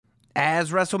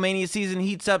As WrestleMania season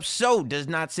heats up, so does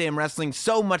Not Sam Wrestling.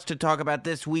 So much to talk about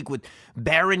this week with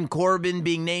Baron Corbin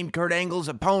being named Kurt Angle's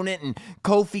opponent and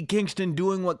Kofi Kingston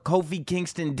doing what Kofi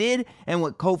Kingston did and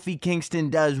what Kofi Kingston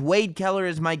does. Wade Keller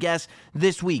is my guest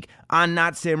this week on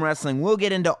Not Sam Wrestling. We'll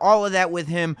get into all of that with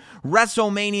him,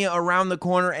 WrestleMania around the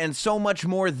corner, and so much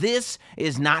more. This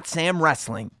is Not Sam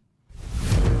Wrestling.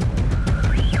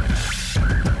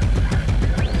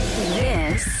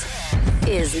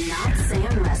 This is Not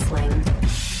Sam Wrestling.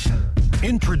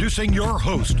 Introducing your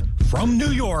host from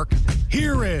New York,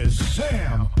 here is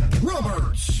Sam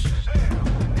Roberts.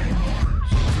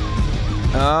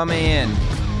 Oh, man.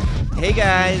 Hey,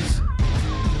 guys.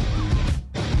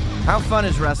 How fun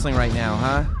is wrestling right now,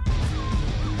 huh?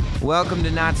 Welcome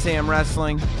to Not Sam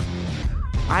Wrestling.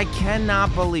 I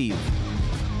cannot believe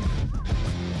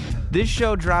this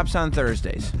show drops on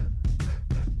Thursdays.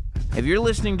 If you're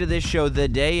listening to this show the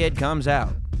day it comes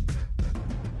out,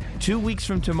 2 weeks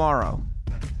from tomorrow,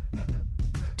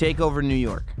 TakeOver New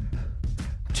York.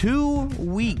 2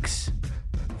 weeks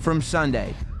from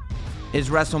Sunday is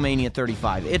WrestleMania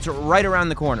 35. It's right around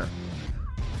the corner.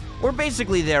 We're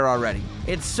basically there already.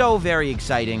 It's so very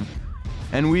exciting,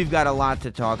 and we've got a lot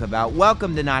to talk about.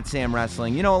 Welcome to Not Sam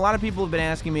Wrestling. You know, a lot of people have been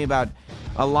asking me about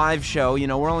a live show. You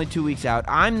know, we're only 2 weeks out.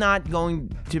 I'm not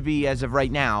going to be, as of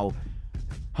right now,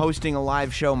 hosting a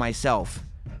live show myself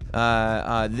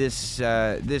this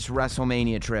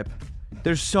WrestleMania trip.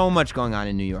 There's so much going on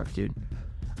in New York, dude.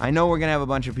 I know we're going to have a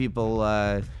bunch of people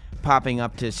popping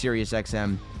up to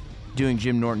SiriusXM doing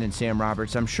Jim Norton and Sam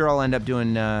Roberts. I'm sure I'll end up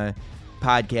doing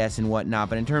podcasts and whatnot,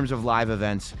 but in terms of live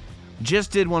events,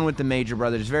 just did one with the Major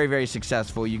Brothers. Very, very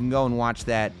successful. You can go and watch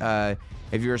that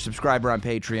if you're a subscriber on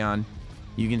Patreon.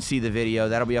 You can see the video.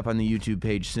 That'll be up on the YouTube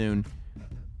page soon.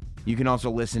 You can also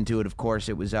listen to it, of course.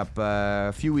 It was up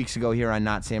a few weeks ago here on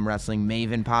Not Sam Wrestling.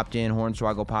 Maven popped in,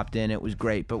 Hornswoggle popped in. It was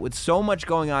great. But with so much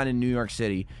going on in New York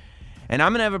City, and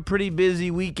I'm going to have a pretty busy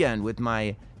weekend with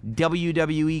my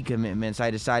WWE commitments,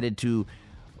 I decided to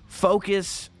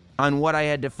focus on what I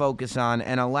had to focus on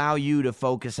and allow you to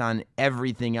focus on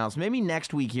everything else. Maybe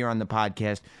next week here on the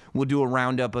podcast, we'll do a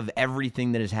roundup of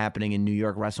everything that is happening in New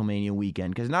York WrestleMania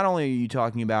weekend. Because not only are you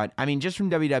talking about, I mean, just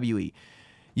from WWE,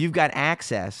 you've got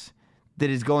Access that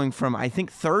is going from, I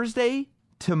think, Thursday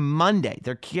to Monday.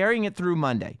 They're carrying it through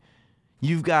Monday.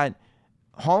 You've got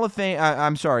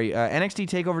NXT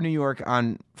TakeOver New York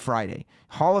on Friday.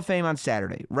 Hall of Fame on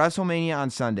Saturday. WrestleMania on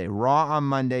Sunday. Raw on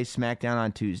Monday. SmackDown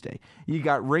on Tuesday. You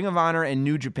got Ring of Honor and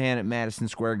New Japan at Madison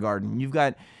Square Garden. You've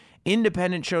got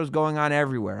independent shows going on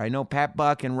everywhere. I know Pat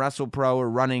Buck and WrestlePro are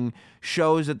running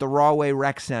shows at the Rahway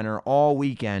Rec Center all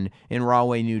weekend in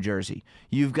Rahway, New Jersey.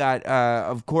 You've got,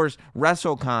 of course,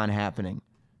 WrestleCon happening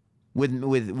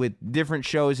with different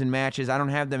shows and matches. I don't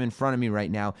have them in front of me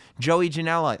right now. Joey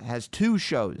Janela has 2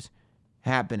 shows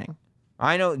happening.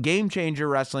 I know Game Changer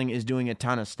Wrestling is doing a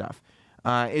ton of stuff.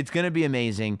 It's going to be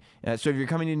amazing. So if you're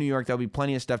coming to New York, there'll be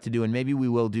plenty of stuff to do, and maybe we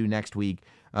will do next week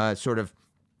sort of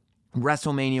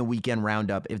WrestleMania weekend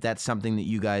roundup, if that's something that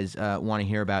you guys want to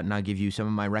hear about, and I'll give you some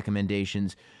of my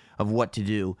recommendations of what to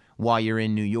do while you're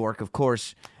in New York. Of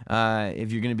course,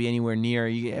 if you're going to be anywhere near,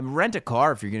 you rent a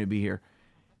car if you're going to be here.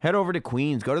 Head over to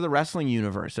Queens. Go to the Wrestling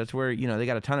Universe. That's where, you know, they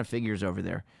got a ton of figures over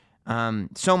there.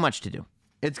 So much to do.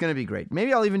 It's going to be great.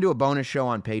 Maybe I'll even do a bonus show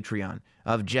on Patreon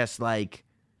of just like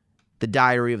the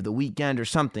diary of the weekend or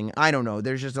something. I don't know.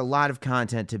 There's just a lot of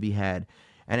content to be had,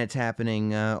 and it's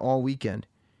happening all weekend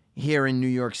here in New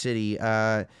York City.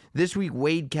 This week,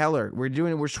 Wade Keller.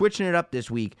 We're switching it up this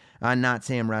week on Not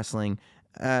Sam Wrestling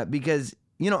because,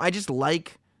 you know, I just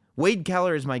like Wade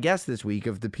Keller is my guest this week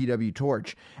of the PW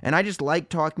Torch, and I just like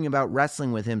talking about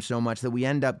wrestling with him so much that we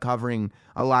end up covering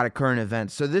a lot of current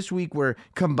events. So this week we're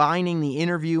combining the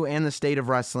interview and the state of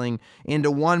wrestling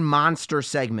into one monster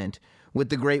segment with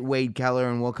the great Wade Keller,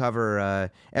 and we'll cover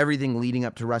everything leading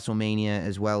up to WrestleMania,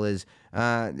 as well as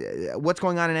what's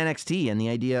going on in NXT and the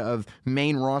idea of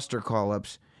main roster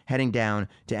call-ups heading down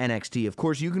to NXT. Of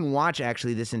course, you can watch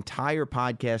actually this entire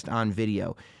podcast on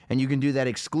video, and you can do that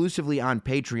exclusively on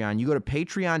Patreon. You go to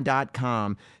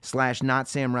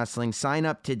patreon.com/NotSamWrestling. Sign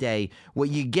up today. What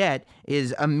you get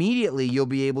is immediately you'll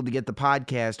be able to get the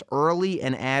podcast early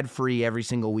and ad-free every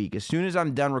single week. As soon as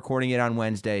I'm done recording it on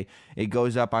Wednesday, it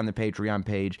goes up on the Patreon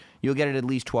page. You'll get it at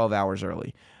least 12 hours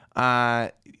early,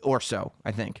 or so,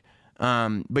 I think.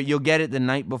 But you'll get it the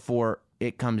night before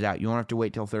it comes out. You won't have to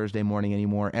wait till Thursday morning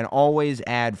anymore, and always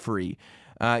ad-free.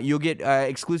 You'll get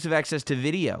exclusive access to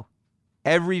video.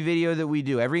 Every video that we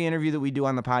do, every interview that we do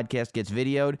on the podcast gets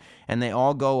videoed, and they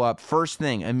all go up first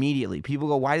thing, immediately. People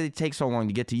go, why did it take so long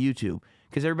to get to YouTube?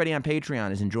 Because everybody on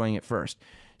Patreon is enjoying it first.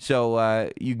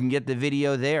 So you can get the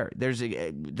video there.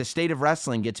 The State of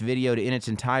Wrestling gets videoed in its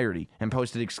entirety and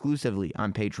posted exclusively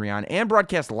on Patreon and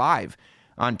broadcast live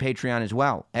on Patreon as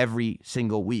well every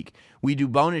single week. We do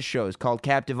bonus shows called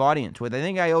Captive Audience, which I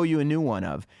think I owe you a new one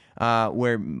of,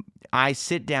 where I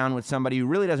sit down with somebody who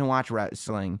really doesn't watch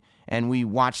wrestling, and we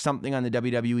watch something on the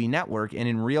WWE Network, and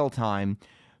in real time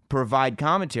provide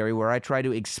commentary where I try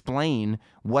to explain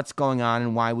what's going on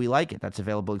and why we like it. That's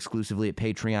available exclusively at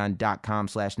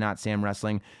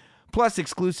patreon.com/NotSamWrestling. Plus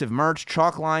exclusive merch.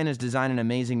 Chalkline has designed an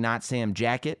amazing Not Sam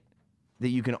jacket that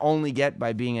you can only get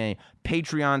by being a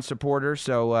Patreon supporter.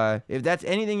 So if that's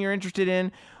anything you're interested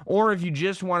in, or if you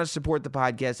just want to support the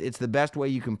podcast, it's the best way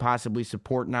you can possibly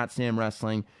support Not Sam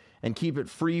Wrestling and keep it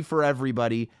free for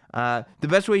everybody. The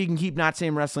best way you can keep Not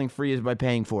Sam Wrestling free is by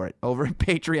paying for it over at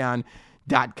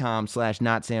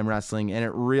patreon.com/NotSamWrestling, and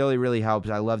it really, really helps.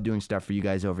 I love doing stuff for you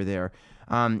guys over there.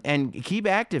 And keep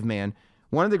active, man.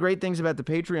 One of the great things about the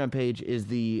Patreon page is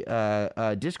the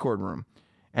Discord room.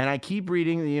 And I keep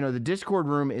reading, the Discord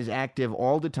room is active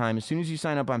all the time. As soon as you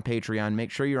sign up on Patreon,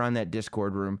 make sure you're on that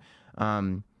Discord room.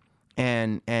 And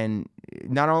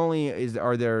not only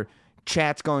are there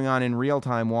chats going on in real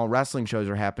time while wrestling shows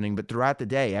are happening, but throughout the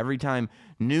day, every time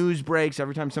news breaks,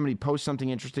 every time somebody posts something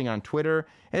interesting on Twitter,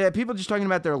 and people just talking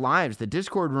about their lives. The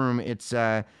Discord room, it's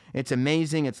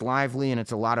amazing, it's lively, and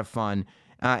it's a lot of fun.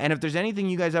 And if there's anything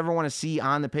you guys ever want to see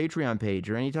on the Patreon page,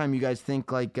 or anytime you guys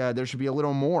think like there should be a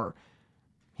little more,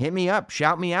 hit me up,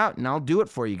 shout me out, and I'll do it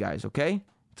for you guys, okay?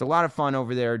 It's a lot of fun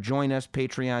over there. Join us,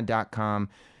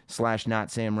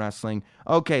 patreon.com/NotSamWrestling.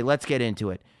 Okay, let's get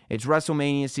into it. It's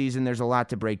WrestleMania season. There's a lot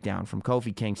to break down, from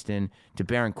Kofi Kingston to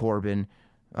Baron Corbin,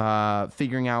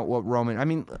 figuring out what Roman... I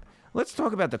mean, let's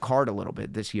talk about the card a little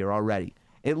bit this year already.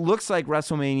 It looks like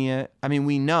WrestleMania... I mean,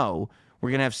 we know we're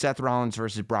going to have Seth Rollins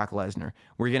versus Brock Lesnar.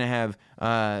 We're going to have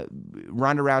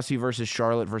Ronda Rousey versus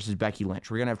Charlotte versus Becky Lynch.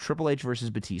 We're going to have Triple H versus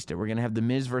Batista. We're going to have The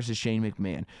Miz versus Shane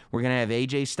McMahon. We're going to have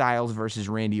AJ Styles versus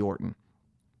Randy Orton.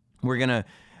 We're going to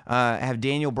have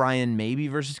Daniel Bryan maybe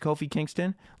versus Kofi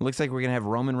Kingston. Looks like we're going to have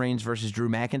Roman Reigns versus Drew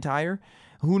McIntyre.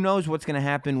 Who knows what's going to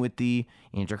happen with the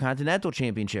Intercontinental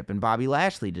Championship and Bobby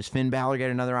Lashley? Does Finn Balor get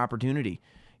another opportunity?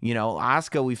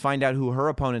 Asuka, we find out who her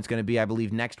opponent's going to be, I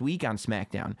believe, next week on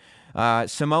SmackDown.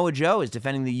 Samoa Joe is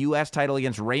defending the U.S. title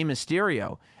against Rey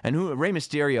Mysterio. And Rey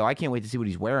Mysterio, I can't wait to see what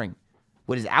he's wearing,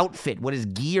 what his outfit, what his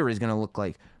gear is going to look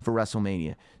like for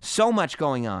WrestleMania. So much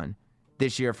going on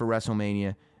this year for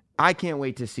WrestleMania. I can't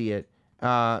wait to see it.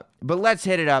 But let's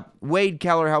hit it up. Wade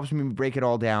Keller helps me break it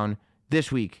all down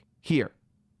this week here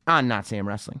on Not Sam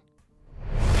Wrestling.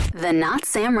 The Not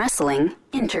Sam Wrestling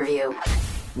interview.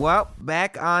 Well,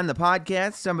 back on the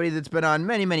podcast, somebody that's been on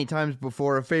many, many times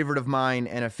before, a favorite of mine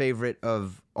and a favorite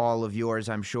of all of yours,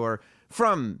 I'm sure,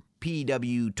 from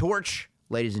PW Torch.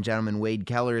 Ladies and gentlemen, Wade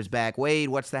Keller is back. Wade,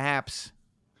 what's the haps?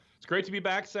 It's great to be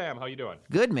back, Sam. How you doing?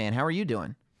 Good, man. How are you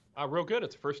doing? Real good.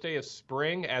 It's the first day of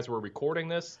spring as we're recording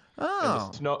this. Oh.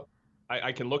 And the snow,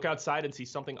 I can look outside and see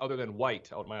something other than white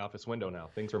out my office window now.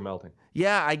 Things are melting.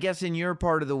 Yeah, I guess in your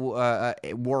part of the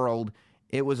world,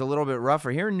 it was a little bit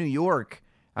rougher. Here in New York,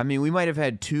 I mean, we might have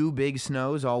had 2 big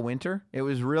snows all winter. It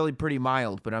was really pretty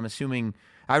mild, but I'm assuming...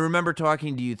 I remember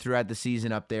talking to you throughout the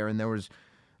season up there, and there was,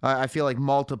 I feel like,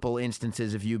 multiple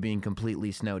instances of you being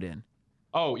completely snowed in.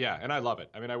 Oh, yeah, and I love it.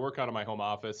 I mean, I work out of my home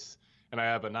office, and I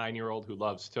have a 9-year-old who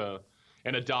loves to...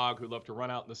 and a dog who love to run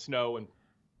out in the snow and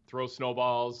throw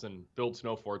snowballs and build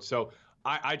snow forts. So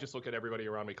I just look at everybody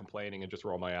around me complaining and just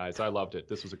roll my eyes. I loved it.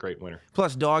 This was a great winter.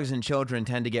 Plus, dogs and children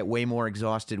tend to get way more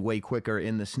exhausted way quicker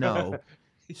in the snow.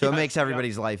 So it makes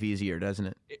everybody's life easier, doesn't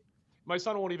it? My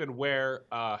son won't even wear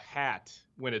a hat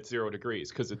when it's 0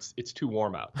 degrees because it's too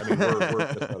warm out. I mean,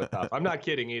 we're just at the top. I'm not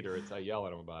kidding either. I yell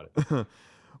at him about it.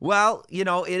 Well,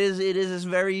 it is this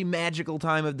very magical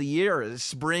time of the year.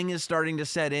 Spring is starting to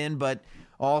set in, but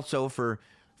also for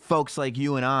folks like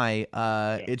you and I,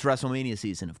 it's WrestleMania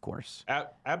season, of course.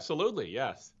 Absolutely,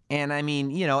 yes. And I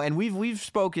mean, and we've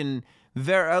spoken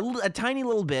a tiny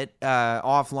little bit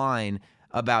offline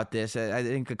about this. I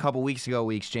think a couple weeks ago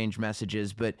we exchanged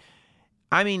messages, but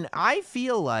I mean, I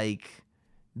feel like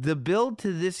the build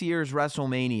to this year's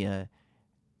WrestleMania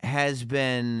has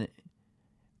been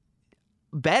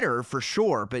better for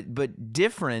sure, but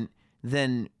different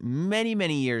than many,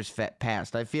 many years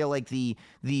past. I feel like the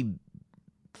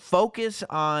focus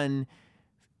on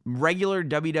regular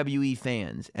WWE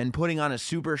fans and putting on a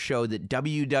super show that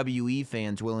WWE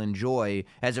fans will enjoy,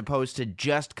 as opposed to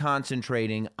just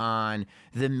concentrating on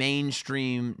the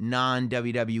mainstream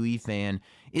non-WWE fan,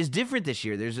 is different this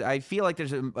year. I feel like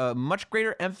there's a much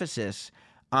greater emphasis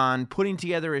on putting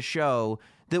together a show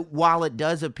that while it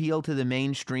does appeal to the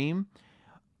mainstream,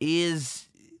 is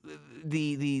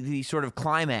the sort of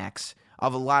climax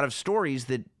of a lot of stories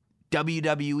that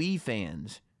WWE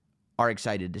fans are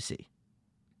excited to see.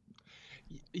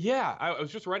 Yeah, I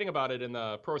was just writing about it in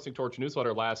the Pro Wrestling Torch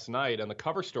newsletter last night, and the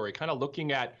cover story, kind of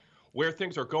looking at where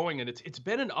things are going, and it's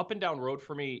been an up and down road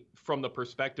for me from the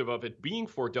perspective of it being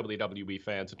for WWE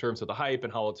fans in terms of the hype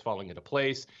and how it's falling into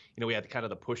place. You know, we had kind of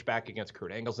the pushback against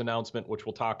Kurt Angle's announcement, which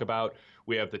we'll talk about.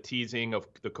 We have the teasing of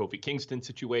the Kofi Kingston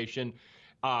situation,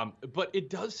 but it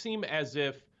does seem as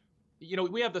if, you know,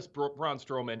 we have this Braun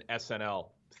Strowman SNL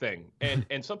thing,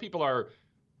 and some people are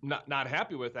not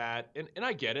happy with that, and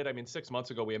I get it. I mean, 6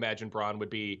 months ago, we imagined Braun would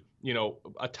be, you know,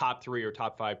 a top 3 or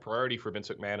top 5 priority for Vince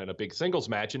McMahon in a big singles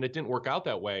match, and it didn't work out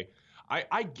that way.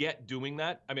 I get doing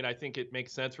that. I mean, I think it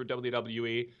makes sense for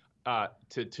WWE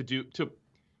to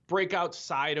break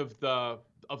outside of the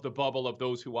bubble of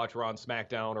those who watch Raw and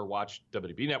SmackDown or watch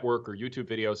WWE Network or YouTube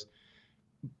videos.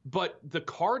 But the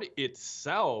card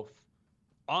itself,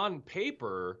 on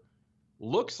paper,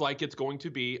 looks like it's going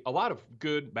to be a lot of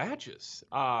good matches.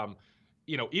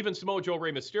 You know, even Samoa Joe,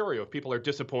 Rey Mysterio, if people are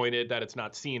disappointed that it's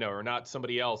not Cena or not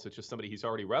somebody else, it's just somebody he's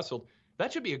already wrestled,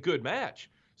 that should be a good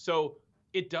match. So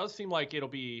it does seem like it'll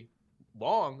be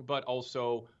long, but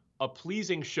also a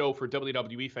pleasing show for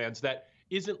WWE fans that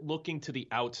isn't looking to the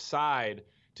outside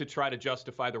to try to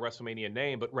justify the WrestleMania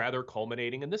name, but rather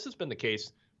culminating. And this has been the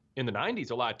case in the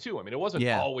 90s a lot too. I mean, it wasn't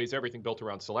always everything built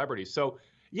around celebrities. So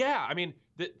yeah, I mean,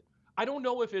 I don't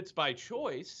know if it's by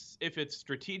choice, if it's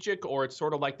strategic, or it's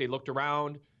sort of like they looked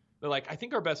around. They're like, I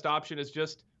think our best option is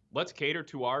just let's cater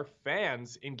to our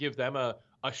fans and give them a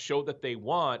show that they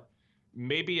want.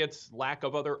 Maybe it's lack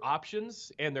of other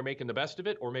options and they're making the best of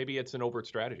it, or maybe it's an overt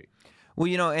strategy. Well,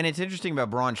 you know, and it's interesting about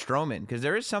Braun Strowman because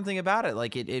there is something about it.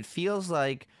 Like it feels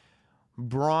like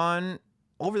Braun,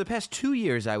 over the past 2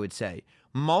 years, I would say,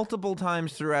 multiple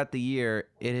times throughout the year,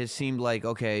 it has seemed like,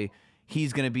 okay,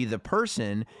 he's going to be the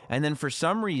person, and then for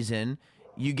some reason,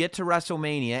 you get to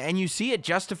WrestleMania, and you see it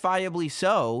justifiably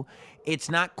so. It's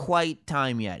not quite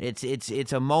time yet.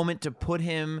 It's a moment to put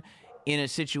him in a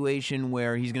situation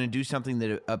where he's going to do something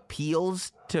that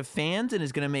appeals to fans and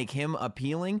is going to make him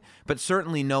appealing, but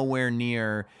certainly nowhere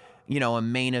near, you know, a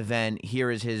main event. Here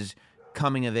is his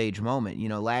coming of age moment. You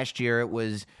know, last year it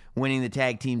was winning the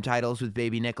tag team titles with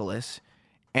Baby Nicholas,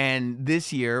 and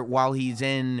this year, while he's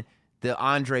in the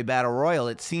Andre Battle Royal,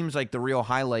 it seems like the real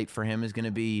highlight for him is going to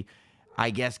be,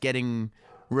 I guess, getting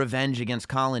revenge against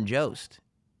Colin Jost.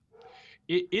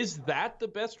 Is that the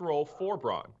best role for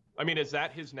Braun? I mean, is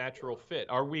that his natural fit?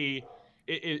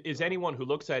 Is anyone who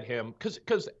looks at him,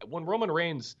 because when Roman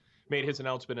Reigns made his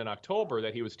announcement in October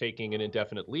that he was taking an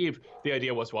indefinite leave, the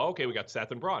idea was, well, okay, we got Seth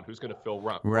and Braun. Who's going to fill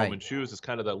Roman's shoes as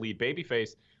kind of the lead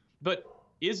babyface? But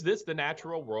is this the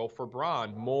natural role for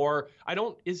Braun?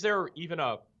 Is there even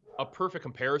a perfect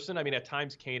comparison? I mean, at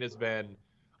times Kane has been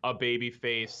a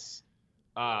babyface,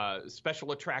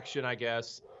 special attraction, I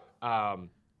guess.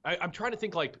 I'm trying to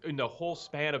think, like, in the whole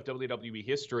span of WWE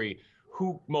history,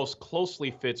 who most closely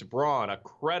fits Braun, a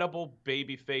credible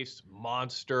babyface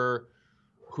monster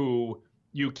who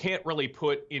you can't really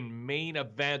put in main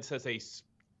events as a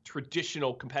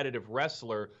traditional competitive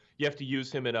wrestler. You have to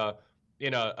use him in a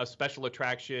special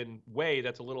attraction way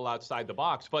that's a little outside the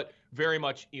box, but very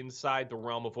much inside the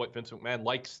realm of what Vince McMahon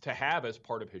likes to have as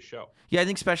part of his show. Yeah, I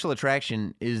think special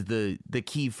attraction is the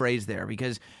key phrase there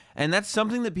and that's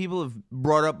something that people have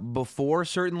brought up before,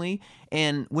 certainly.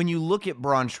 And when you look at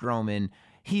Braun Strowman,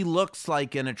 he looks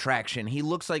like an attraction. He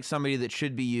looks like somebody that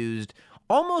should be used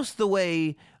almost the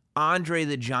way Andre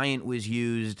the Giant was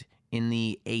used in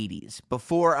the 80s.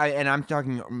 And I'm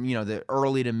talking, you know, the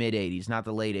early to mid 80s, not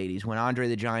the late 80s, when Andre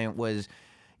the Giant was,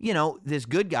 you know, this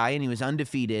good guy and he was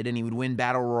undefeated and he would win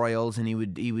battle royals and he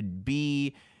would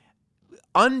be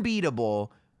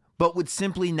unbeatable, but would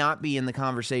simply not be in the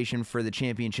conversation for the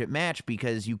championship match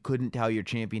because you couldn't tell your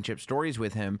championship stories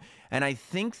with him. And I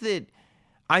think that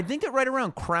right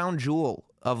around Crown Jewel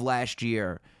of last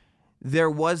year,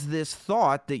 there was this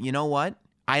thought that, you know what?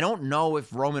 I don't know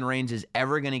if Roman Reigns is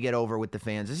ever going to get over with the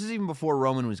fans. This is even before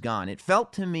Roman was gone. It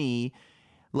felt to me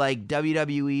like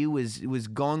WWE was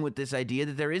going with this idea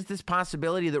that there is this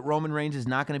possibility that Roman Reigns is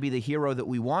not going to be the hero that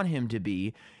we want him to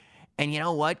be. And you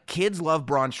know what? Kids love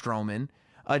Braun Strowman.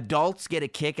 Adults get a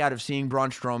kick out of seeing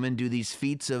Braun Strowman do these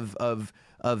feats of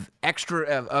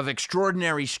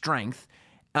extraordinary strength.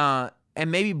 And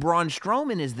maybe Braun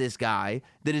Strowman is this guy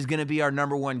that is going to be our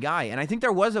number one guy. And I think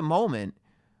there was a moment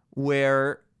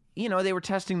where, you know, they were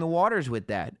testing the waters with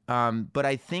that. But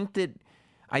I think that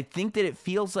it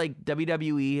feels like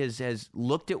WWE has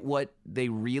looked at what they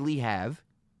really have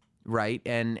right?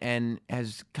 And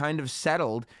has kind of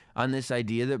settled on this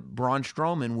idea that Braun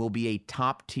Strowman will be a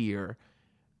top-tier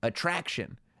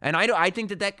attraction. And I think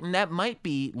that might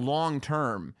be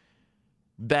long-term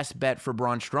best bet for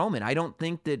Braun Strowman. I don't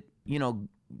think that,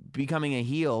 becoming a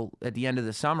heel at the end of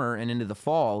the summer and into the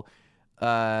fall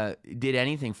did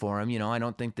anything for him. I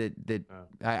don't think that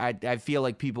I feel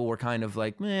like people were kind of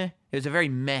like, meh. It was a very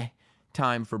meh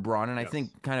time for Braun, and I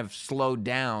think kind of slowed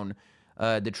down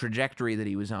the trajectory that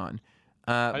he was on.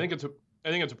 I think it's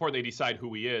important they decide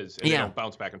who he is, and they don't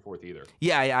bounce back and forth either.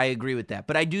 Yeah, I agree with that.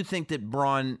 But I do think that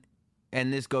Braun,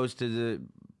 and this goes to the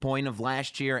point of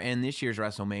last year and this year's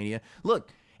WrestleMania.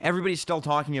 Look, everybody's still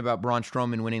talking about Braun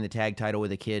Strowman winning the tag title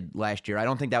with a kid last year. I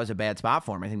don't think that was a bad spot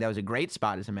for him. I think that was a great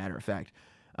spot, as a matter of fact.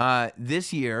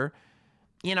 This year,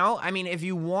 if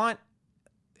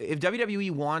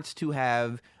WWE wants to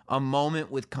have a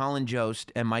moment with Colin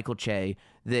Jost and Michael Che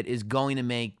that is going to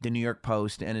make the New York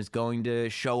Post and is going to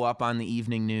show up on the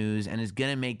evening news and is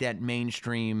going to make that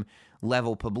mainstream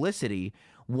level publicity,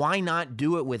 why not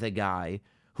do it with a guy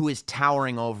who is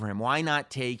towering over him? Why not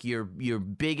take your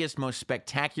biggest, most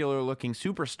spectacular looking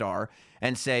superstar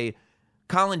and say,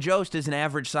 Colin Jost is an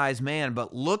average sized man,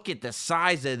 but look at the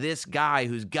size of this guy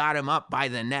who's got him up by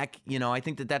the neck. I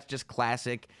think that's just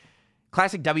classic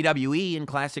WWE and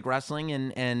classic wrestling,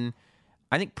 and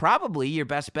I think probably your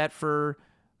best bet for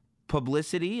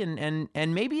publicity, and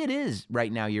maybe it is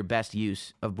right now your best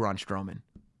use of Braun Strowman.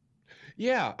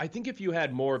 Yeah, I think if you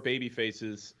had more baby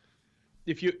faces,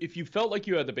 if you felt like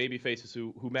you had the baby faces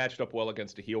who matched up well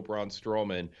against a heel Braun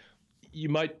Strowman,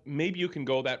 maybe you can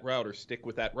go that route or stick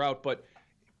with that route, but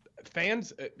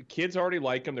fans, kids already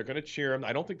like him. They're going to cheer him.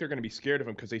 I don't think they're going to be scared of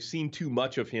him because they've seen too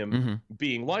much of him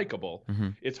being likable.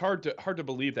 It's hard to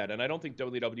believe that, and I don't think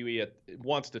WWE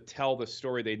wants to tell the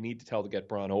story they need to tell to get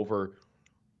Braun over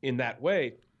in that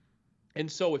way. And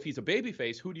so, if he's a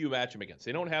babyface, who do you match him against?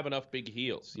 They don't have enough big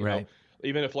heels. You know,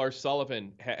 even if Lars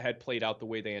Sullivan had played out the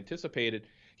way they anticipated,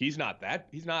 he's not that.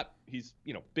 He's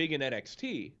big in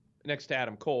NXT next to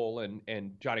Adam Cole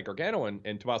and Johnny Gargano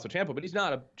and Tommaso Ciampa, but he's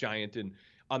not a giant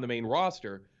on the main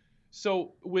roster.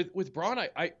 So with Braun,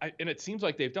 I and it seems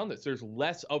like they've done this. There's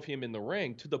less of him in the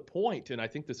ring to the point, and I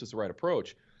think this is the right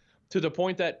approach, to the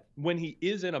point that when he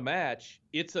is in a match,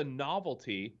 it's a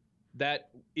novelty that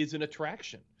is an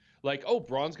attraction. Like, oh,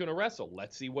 Braun's going to wrestle.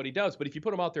 Let's see what he does. But if you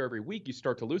put him out there every week, you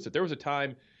start to lose it. There was a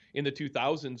time in the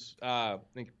 2000s, I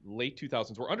think late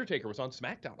 2000s, where Undertaker was on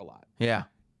SmackDown a lot. Yeah.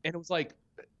 And it was like,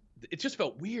 it just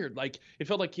felt weird. Like, it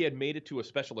felt like he had made it to a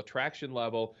special attraction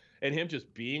level, and him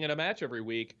just being in a match every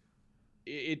week,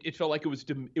 it felt like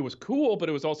it was cool, but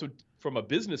it was also, from a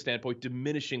business standpoint,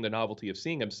 diminishing the novelty of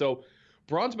seeing him. So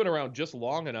Braun's been around just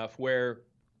long enough where,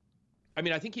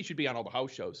 I think he should be on all the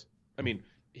house shows.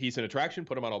 He's an attraction,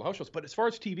 put him on all the house shows. But as far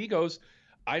as TV goes,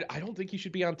 I don't think he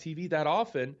should be on TV that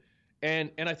often.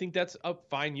 And I think that's a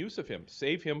fine use of him.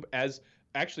 Save him as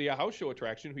actually a house show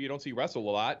attraction who you don't see wrestle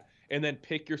a lot, and then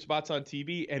pick your spots on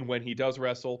TV. And when he does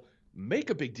wrestle, make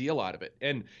a big deal out of it.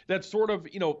 And that's sort of,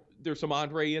 there's some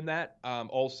Andre in that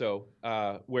also,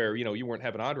 where, you weren't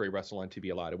having Andre wrestle on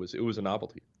TV a lot. It was a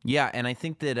novelty. Yeah, and I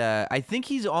think that I think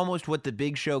he's almost what the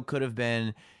Big Show could have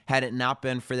been had it not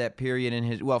been for that period in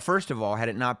his. Well, first of all, had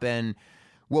it not been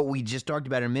what we just talked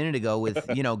about a minute ago with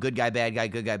good guy, bad guy,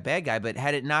 good guy, bad guy, but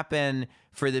had it not been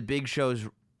for the Big Show's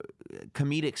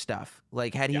comedic stuff,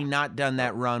 like had he not done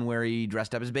that run where he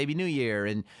dressed up as Baby New Year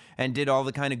and did all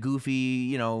the kind of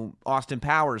goofy, Austin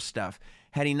Powers stuff,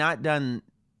 had he not done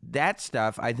that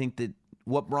stuff, I think that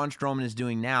what Braun Strowman is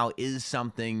doing now is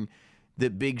something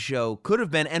that Big Show could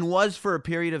have been and was for a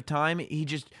period of time.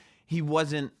 He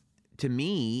wasn't, to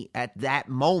me, at that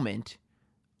moment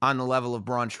on the level of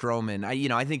Braun Strowman.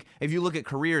 I think if you look at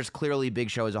careers, clearly Big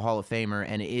Show is a Hall of Famer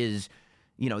and is,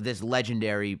 this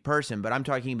legendary person. But I'm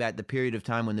talking about the period of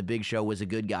time when the Big Show was a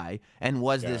good guy and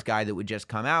was this guy that would just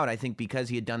come out. I think because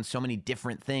he had done so many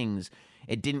different things,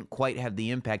 it didn't quite have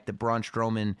the impact that Braun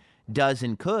Strowman does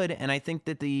and could. And I think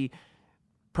that the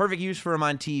perfect use for him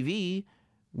on TV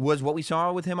was what we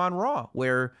saw with him on Raw,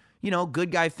 where,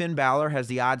 good guy Finn Balor has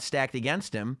the odds stacked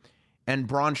against him, and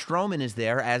Braun Strowman is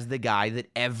there as the guy that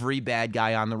every bad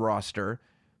guy on the roster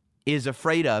is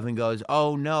afraid of and goes,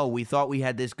 oh no, we thought we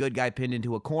had this good guy pinned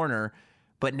into a corner,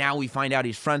 but now we find out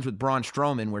he's friends with Braun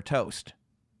Strowman, we're toast.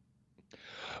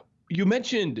 You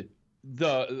mentioned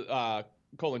the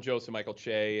Colin Jost and Michael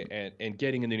Che and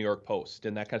getting in the New York Post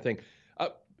and that kind of thing.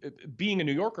 Being a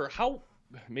New Yorker,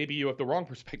 maybe you have the wrong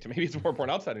perspective. Maybe it's more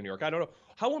important outside of New York. I don't know.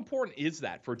 How important is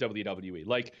that for WWE?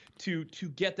 Like to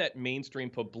get that mainstream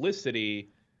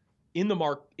publicity in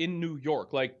New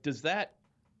York? Like, does that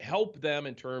help them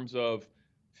in terms of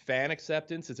fan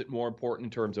acceptance? Is it more important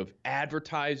in terms of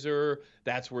advertiser?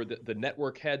 That's where the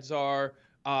network heads are.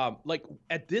 Like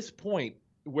at this point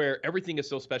where everything is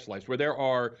so specialized, where there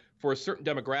are, for a certain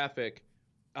demographic,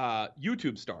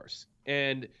 YouTube stars.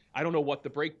 And I don't know what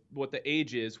the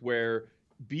age is where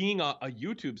being a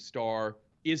YouTube star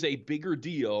is a bigger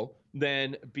deal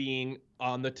than being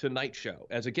on the Tonight Show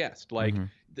as a guest. Like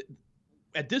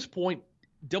at this point,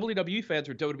 WWE fans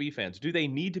or WWE fans, do they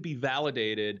need to be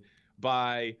validated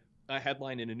by a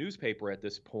headline in a newspaper at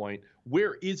this point?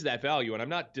 Where is that value? And I'm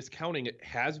not discounting it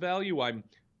has value. I'm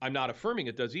not affirming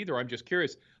it does either. I'm just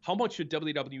curious, how much should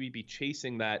WWE be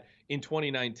chasing that in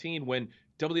 2019 when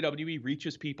WWE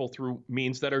reaches people through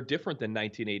means that are different than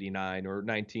 1989 or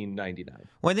 1999?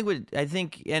 Well, I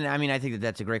think that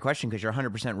that's a great question because you're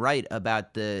 100% right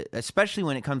about especially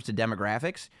when it comes to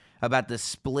demographics, about the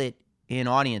split in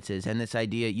audiences and this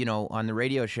idea. You know, on the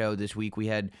radio show this week, we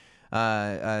had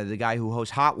the guy who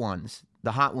hosts Hot Ones,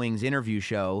 the Hot Wings interview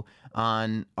show,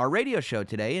 on our radio show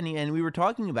today, and we were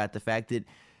talking about the fact that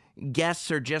guests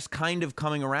are just kind of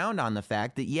coming around on the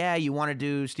fact that, yeah, you want to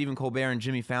do Stephen Colbert and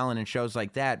Jimmy Fallon and shows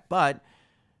like that, but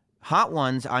Hot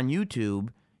Ones on YouTube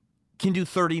can do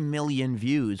 30 million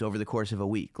views over the course of a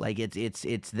week. Like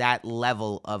it's that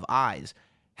level of eyes.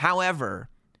 However,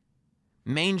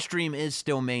 mainstream is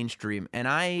still mainstream, and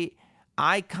I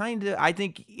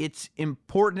think it's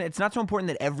important. It's not so important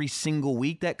that every single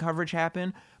week that coverage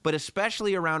happen, but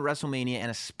especially around WrestleMania, and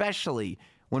especially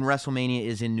when WrestleMania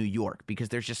is in New York, because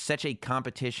there's just such a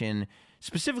competition,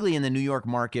 specifically in the New York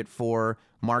market, for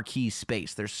marquee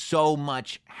space. There's so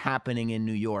much happening in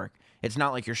New York. It's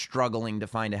not like you're struggling to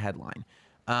find a headline.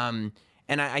 And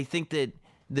I think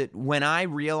that when I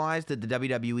realized that the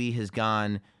WWE has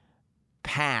gone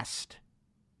past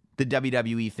the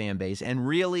WWE fan base and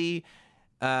really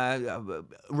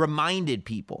reminded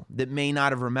people that may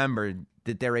not have remembered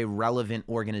that they're a relevant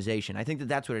organization. I think that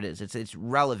that's what it is. It's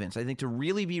relevance. I think to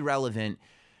really be relevant,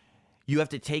 you have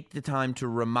to take the time to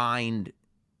remind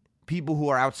people who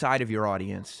are outside of your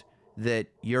audience that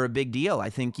you're a big deal. I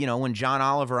think, you know, when John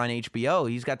Oliver on HBO,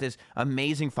 he's got this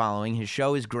amazing following. His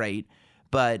show is great.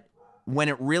 But when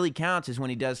it really counts is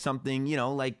when he does something, you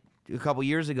know, like a couple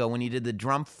years ago when he did the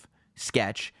Drumpf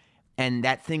sketch, and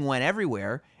that thing went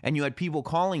everywhere, and you had people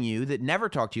calling you that never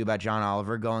talked to you about John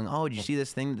Oliver going, oh, did you see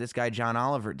this thing that this guy John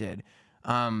Oliver did?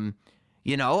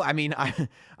 You know, I mean, I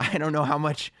don't know how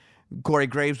much Corey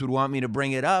Graves would want me to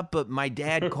bring it up, but my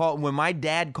dad when my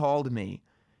dad called me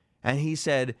and he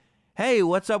said, hey,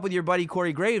 what's up with your buddy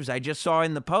Corey Graves? I just saw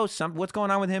in the post, what's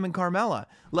going on with him and Carmella?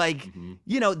 Like,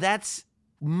 you know, that's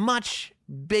much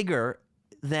bigger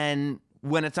than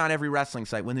when it's on every wrestling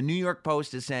site. When the New York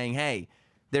Post is saying, hey,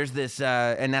 there's this,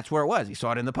 and that's where it was. He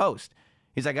saw it in the Post.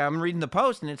 He's like, I'm reading the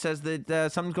Post, and it says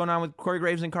that something's going on with Corey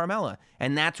Graves and Carmella.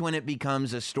 And that's when it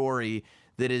becomes a story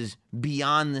that is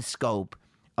beyond the scope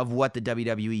of what the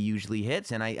WWE usually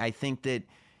hits. And I think that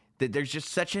there's just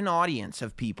such an audience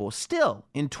of people. Still,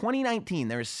 in 2019,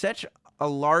 there is such a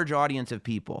large audience of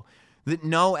people that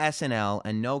know SNL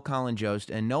and know Colin Jost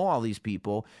and know all these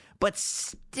people, but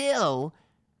still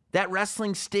that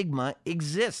wrestling stigma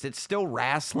exists. It's still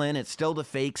wrestling. It's still the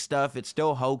fake stuff. It's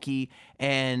still hokey.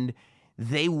 And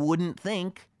they wouldn't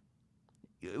think,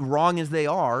 wrong as they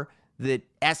are, that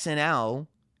SNL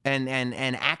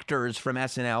and actors from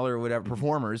SNL or whatever,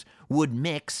 performers, would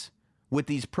mix with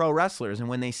these pro wrestlers. And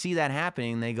when they see that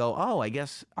happening, they go, oh, I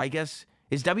guess,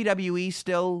 is WWE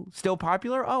still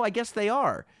popular? Oh, I guess they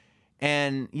are.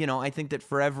 And, you know, I think that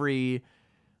for every,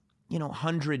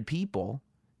 100 people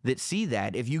that see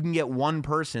that, if you can get one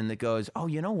person that goes, oh,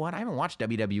 you know what? I haven't watched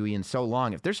WWE in so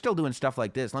long. If they're still doing stuff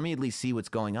like this, let me at least see what's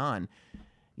going on.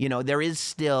 There is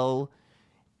still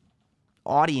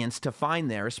audience to find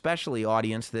there, especially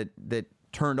audience that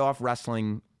turned off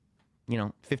wrestling,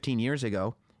 15 years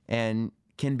ago and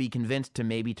can be convinced to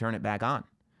maybe turn it back on.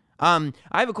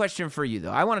 I have a question for you,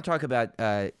 though. I want to talk about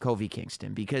Kofi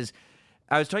Kingston because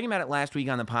I was talking about it last week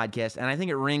on the podcast, and I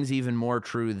think it rings even more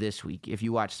true this week if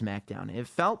you watch SmackDown. It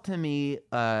felt to me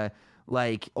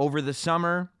like over the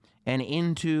summer and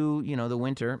into, the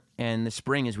winter and the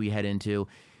spring as we head into,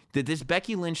 that this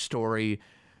Becky Lynch story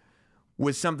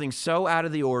was something so out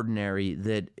of the ordinary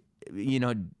that,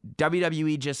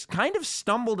 WWE just kind of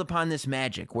stumbled upon this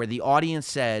magic where the audience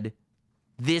said,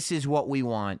 this is what we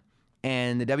want.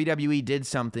 And the WWE did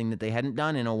something that they hadn't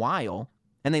done in a while,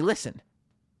 and they listened.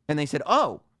 And they said,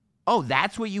 oh,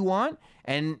 that's what you want?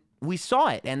 And we saw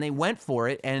it, and they went for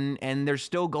it, and they're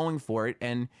still going for it.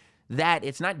 And that,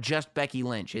 it's not just Becky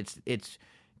Lynch. It's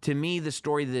to me, the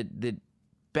story that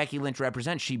Becky Lynch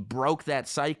represents. She broke that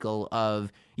cycle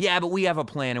of, yeah, but we have a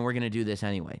plan, and we're going to do this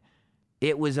anyway.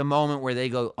 it was a moment where they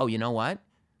go, oh, you know what?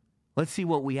 Let's see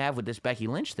what we have with this Becky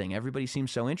Lynch thing. Everybody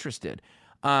seems so interested.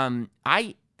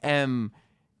 I am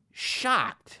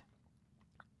shocked,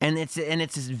 and it's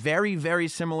a very, very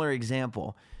similar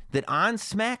example that on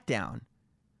SmackDown,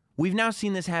 we've now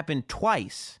seen this happen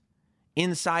twice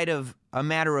inside of a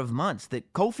matter of months,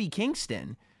 that Kofi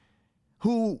Kingston,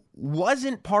 who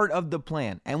wasn't part of the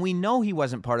plan, and we know he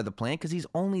wasn't part of the plan because he's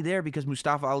only there because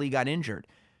Mustafa Ali got injured.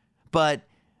 But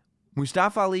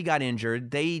Mustafa Ali got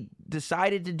injured. They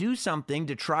decided to do something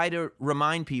to try to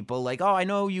remind people, like, oh, I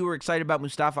know you were excited about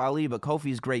Mustafa Ali, but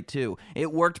Kofi's great too.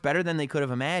 It worked better than they could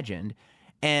have imagined.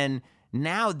 And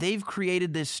now they've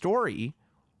created this story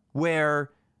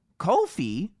where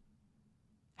Kofi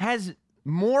has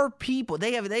more people.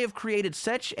 They have created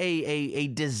such a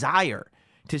desire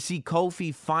to see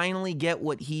Kofi finally get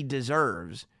what he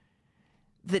deserves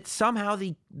that somehow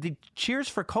the cheers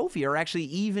for Kofi are actually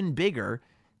even bigger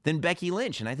than Becky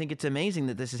Lynch. And I think it's amazing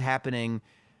that this is happening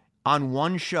on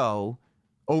one show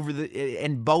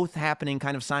and both happening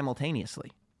kind of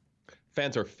simultaneously.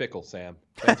 Fans are fickle, Sam.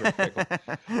 Fans are fickle.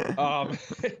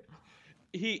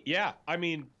 I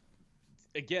mean,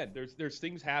 again, there's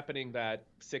things happening that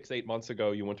 6-8 months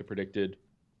ago you wouldn't have predicted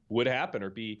would happen or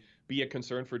be a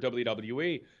concern for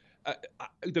WWE.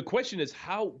 The question is,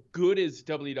 how good is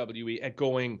WWE at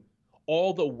going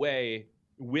all the way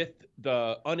with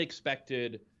the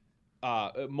unexpected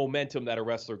momentum that a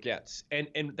wrestler gets?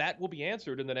 And that will be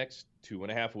answered in the next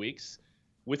 2.5 weeks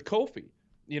with Kofi.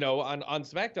 You know, on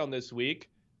SmackDown this week,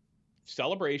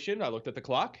 celebration. I looked at the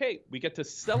clock. Hey, we get to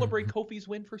celebrate Kofi's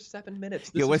win for 7 minutes.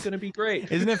 This is going to be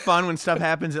great. Isn't it fun when stuff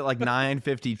happens at like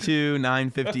 9:52,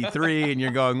 9:53, and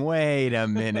you're going, wait a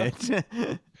minute.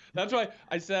 That's why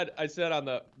I said on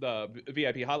the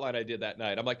VIP hotline I did that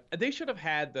night, I'm like, they should have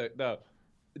had the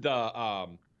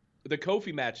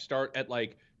Kofi match start at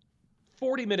like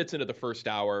 40 minutes into the first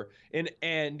hour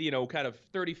and you know, kind of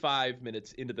 35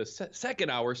 minutes into the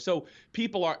second hour, so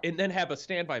people are, and then have a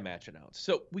standby match announced.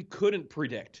 So we couldn't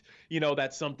predict, you know,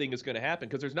 that something is going to happen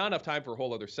because there's not enough time for a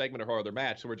whole other segment or a whole other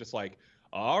match. So we're just like,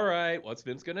 all right, what's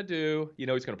Vince going to do? You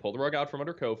know, he's going to pull the rug out from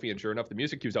under Kofi, and sure enough, the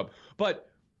music cues up. But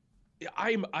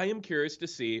I am curious to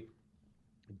see,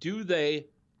 do they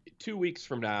 2 weeks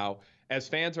from now, as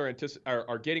fans are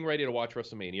getting ready to watch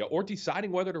WrestleMania or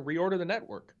deciding whether to reorder the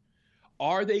network,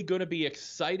 are they going to be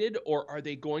excited, or are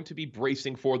they going to be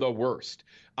bracing for the worst?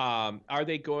 Are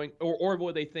they going, or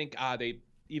will they think,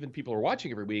 even people are watching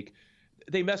every week,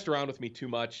 they messed around with me too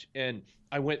much, and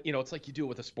I went, you know, it's like you do it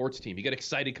with a sports team. You get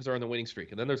excited because they're on the winning streak,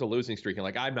 and then there's a losing streak, and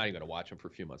like, I'm not even going to watch them for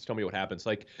a few months. Tell me what happens.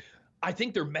 Like, I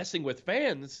think they're messing with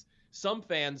some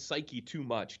fans' psyche too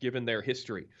much, given their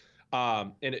history.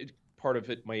 Part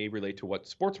of it may relate to what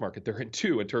sports market they're in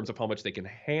too, in terms of how much they can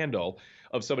handle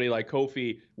of somebody like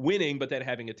Kofi winning, but then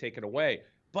having it taken away.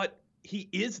 But he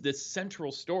is this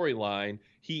central storyline.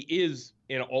 He is,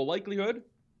 in all likelihood,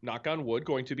 knock on wood,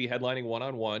 going to be headlining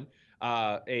one-on-one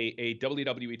a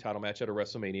WWE title match at a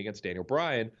WrestleMania against Daniel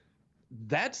Bryan.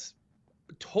 That's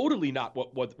totally not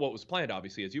what was planned,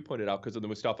 obviously, as you pointed out, because of the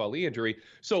Mustafa Ali injury.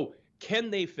 So can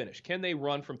they finish? Can they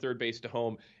run from third base to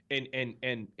home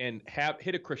and have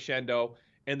hit a crescendo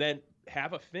and then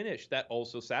have a finish that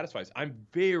also satisfies? I'm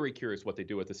very curious what they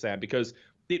do with the Sam, because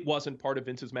it wasn't part of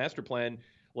Vince's master plan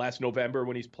last November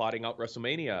when he's plotting out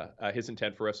WrestleMania, his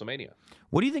intent for WrestleMania.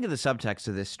 What do you think of the subtext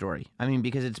of this story? I mean,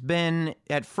 because it's been,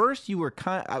 at first you were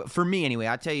for me anyway,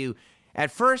 I'll tell you,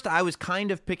 at first I was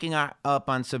kind of picking up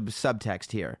on some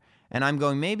subtext here. And I'm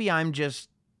going, maybe I'm just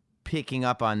picking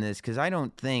up on this because I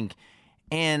don't think,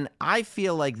 and I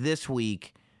feel like this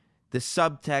week the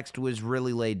subtext was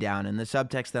really laid down. And the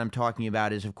subtext that I'm talking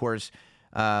about is, of course,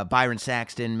 Byron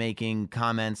Saxton making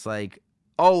comments like,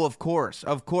 oh, of course,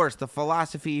 the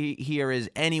philosophy here is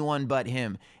anyone but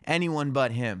him.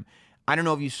 I don't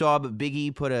know if you saw, but Big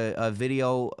E put a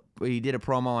video, he did a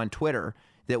promo on Twitter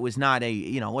that was not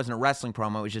it wasn't a wrestling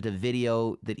promo, it was just a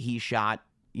video that he shot,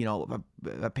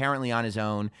 apparently on his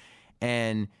own.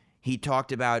 And he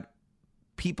talked about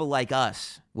people like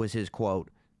us, was his quote,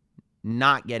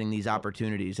 not getting these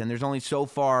opportunities. And there's only so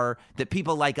far that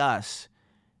people like us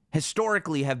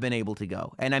historically have been able to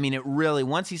go. And I mean, it really,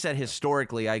 once he said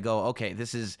historically, I go, okay,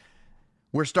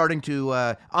 we're starting to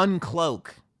uncloak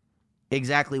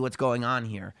exactly what's going on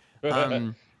here.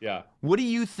 Yeah. What do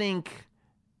you think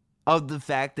of the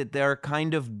fact that they're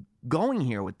kind of going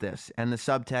here with this and the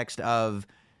subtext of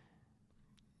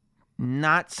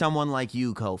not someone like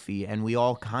you, Kofi, and we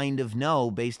all kind of know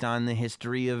based on the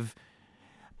history of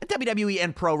WWE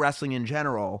and pro wrestling in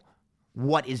general,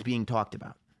 what is being talked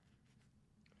about?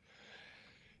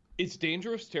 It's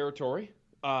dangerous territory.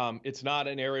 It's not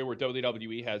an area where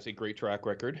WWE has a great track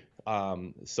record.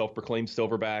 Self-proclaimed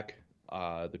silverback,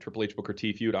 the Triple H Booker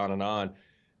T feud, on and on.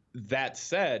 That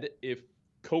said, if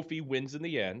Kofi wins in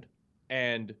the end,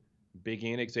 and Big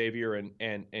E and Xavier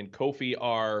and Kofi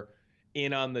are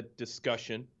in on the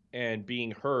discussion and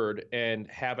being heard and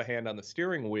have a hand on the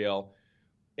steering wheel,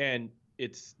 and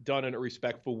it's done in a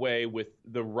respectful way with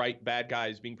the right bad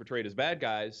guys being portrayed as bad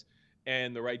guys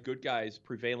and the right good guys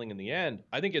prevailing in the end,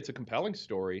 I think it's a compelling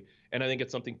story, and I think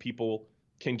it's something people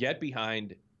can get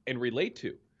behind and relate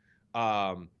to.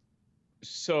 But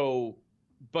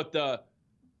the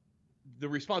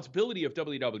responsibility of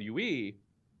WWE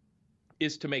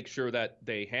is to make sure that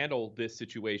they handle this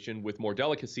situation with more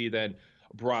delicacy than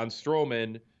Braun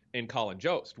Strowman and Colin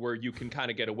Jost, where you can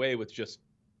kind of get away with just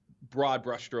broad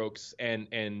brushstrokes and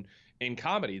in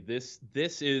comedy. This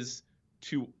is,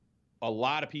 to a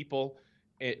lot of people,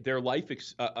 their life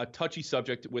a touchy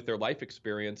subject with their life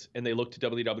experience, and they look to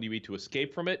WWE to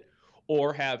escape from it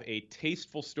or have a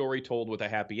tasteful story told with a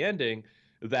happy ending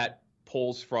that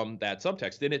pulls from that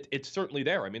subtext. And it's certainly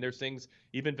there. I mean, there's things,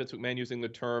 even Vince McMahon using the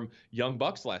term Young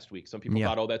Bucks last week. Some people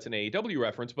thought, oh, that's an AEW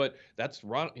reference, but that's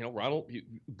Ronald,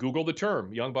 Google the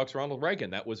term Young Bucks Ronald Reagan.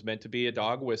 That was meant to be a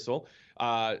dog whistle,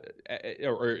 or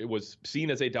it was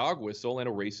seen as a dog whistle and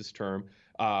a racist term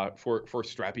for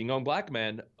strapping young black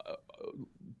men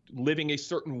living a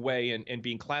certain way and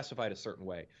being classified a certain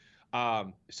way.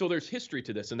 So there's history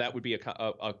to this, and that would be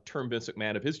a term Vince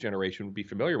McMahon of his generation would be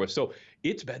familiar with. So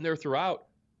it's been there throughout.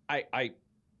 I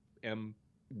am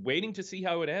waiting to see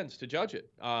how it ends to judge it.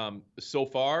 So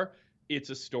far, it's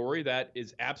a story that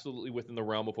is absolutely within the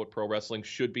realm of what pro wrestling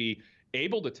should be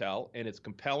able to tell, and it's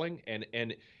compelling, and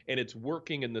it's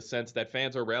working in the sense that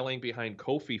fans are rallying behind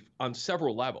Kofi on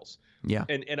several levels. Yeah.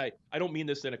 And I don't mean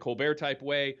this in a Colbert type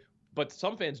way, but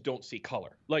some fans don't see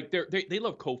color. Like they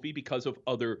love Kofi because of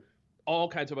all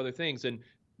kinds of other things, and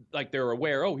like they're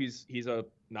aware, oh, he's a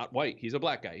not white, he's a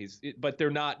black guy, but they're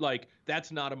not like,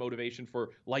 that's not a motivation for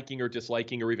liking or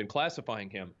disliking or even classifying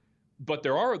him. But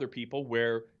there are other people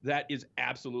where that is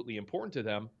absolutely important to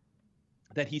them,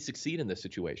 that he succeed in this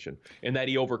situation and that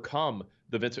he overcome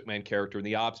the Vince McMahon character and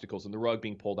the obstacles and the rug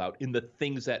being pulled out in the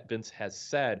things that Vince has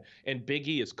said. And Big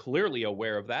E is clearly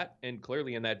aware of that, and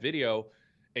clearly in that video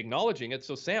acknowledging it.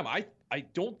 So Sam, I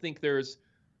don't think there's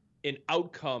an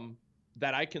outcome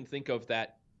that I can think of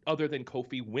that, other than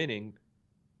Kofi winning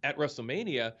at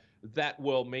WrestleMania, that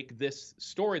will make this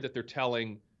story that they're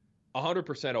telling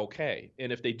 100% okay.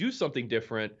 And if they do something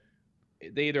different,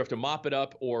 they either have to mop it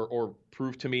up or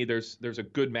prove to me there's a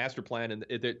good master plan, and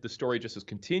the story just is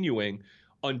continuing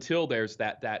until there's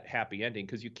that happy ending.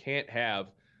 Because you can't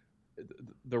have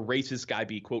the racist guy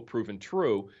be, quote, proven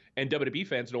true, and WWE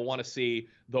fans don't want to see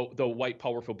the white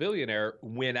powerful billionaire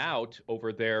win out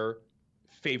over their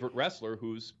favorite wrestler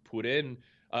who's put in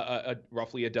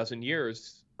roughly a dozen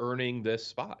years earning this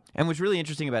spot. And what's really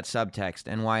interesting about subtext,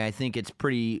 and why I think it's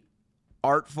pretty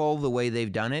artful the way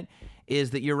they've done it,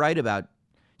 is that you're right about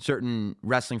certain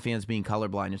wrestling fans being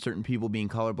colorblind and certain people being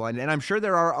colorblind. And I'm sure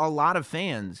there are a lot of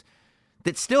fans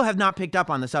that still have not picked up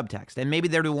on the subtext. And maybe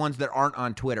they're the ones that aren't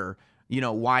on Twitter,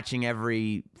 watching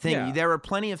everything. Yeah. There are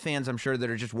plenty of fans, I'm sure, that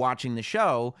are just watching the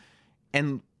show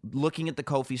and looking at the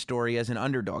Kofi story as an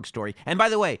underdog story. And by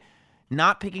the way,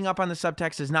 not picking up on the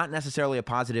subtext is not necessarily a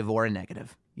positive or a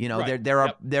negative. Right.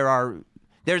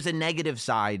 There's a negative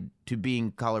side to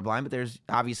being colorblind, but there's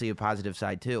obviously a positive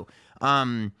side too.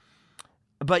 But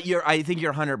I think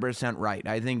you're 100% right.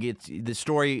 I think the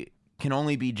story can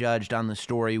only be judged on the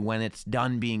story when it's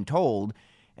done being told,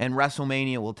 and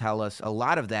WrestleMania will tell us a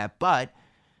lot of that. But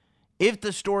if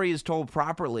the story is told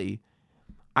properly,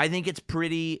 I think it's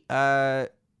pretty big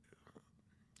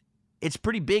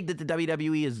that the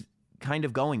WWE is kind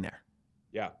of going there.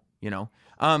 Yeah.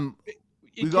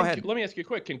 Go ahead. Let me ask you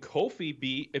quick. Can Kofi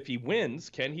be, if he wins,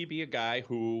 can he be a guy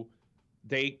who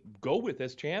they go with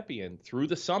as champion through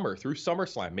the summer, through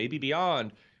SummerSlam, maybe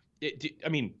beyond? I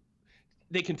mean,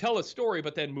 they can tell a story,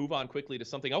 but then move on quickly to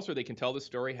something else, or they can tell the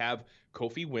story, have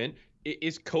Kofi win.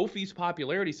 Is Kofi's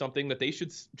popularity something that they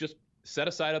should just set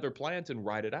aside other plans and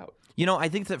ride it out? I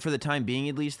think that for the time being,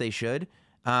 at least, they should.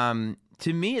 To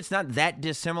me, it's not that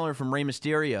dissimilar from Rey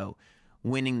Mysterio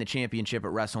winning the championship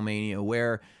at WrestleMania,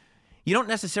 where you don't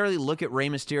necessarily look at Rey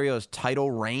Mysterio's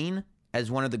title reign as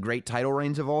one of the great title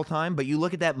reigns of all time, but you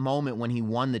look at that moment when he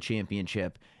won the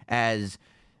championship as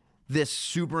this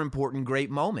super important,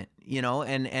 great moment,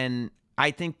 and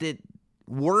I think that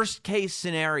worst case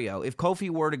scenario, if Kofi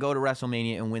were to go to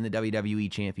WrestleMania and win the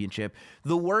WWE Championship,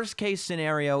 the worst case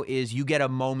scenario is you get a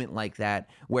moment like that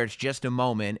where it's just a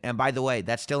moment. And by the way,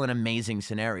 that's still an amazing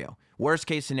scenario. Worst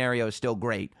case scenario is still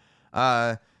great.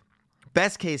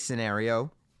 Best case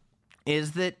scenario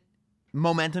is that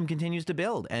momentum continues to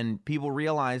build and people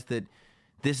realize that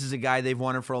this is a guy they've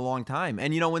wanted for a long time.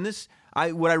 And, when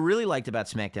what I really liked about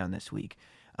SmackDown this week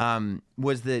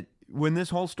was that when this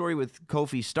whole story with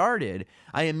Kofi started,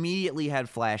 I immediately had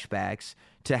flashbacks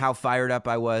to how fired up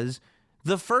I was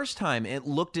the first time it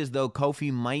looked as though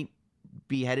Kofi might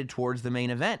be headed towards the main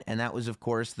event. And that was, of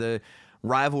course, the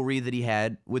rivalry that he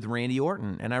had with Randy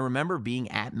Orton. And I remember being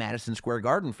at Madison Square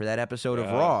Garden for that episode of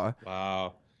Raw.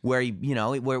 Wow. Where he,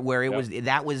 where it was,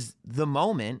 that was the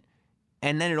moment.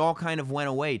 And then it all kind of went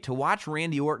away. To watch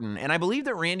Randy Orton, and I believe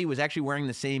that Randy was actually wearing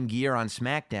the same gear on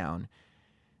SmackDown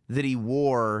that he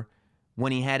wore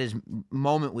when he had his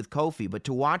moment with Kofi, but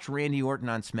to watch Randy Orton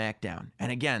on SmackDown,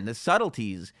 and again, the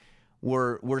subtleties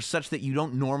were such that you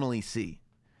don't normally see,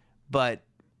 but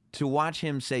to watch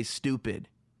him say stupid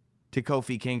to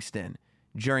Kofi Kingston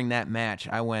during that match,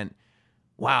 I went,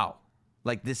 wow,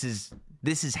 like this is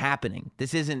happening.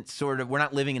 This isn't we're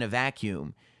not living in a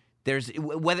vacuum.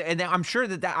 And I'm sure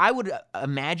that I would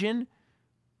imagine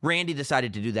Randy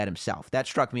decided to do that himself. That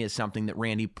struck me as something that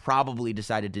Randy probably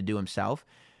decided to do himself.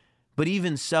 But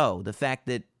even so, the fact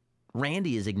that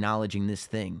Randy is acknowledging this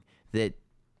thing that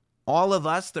all of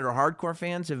us that are hardcore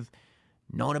fans have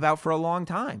known about for a long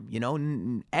time.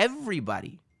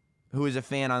 Everybody who is a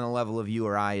fan on the level of you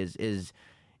or I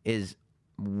is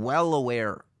well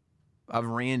aware of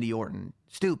Randy Orton.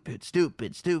 Stupid.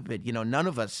 None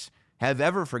of us have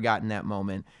ever forgotten that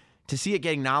moment. To see it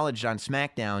get acknowledged on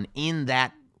SmackDown in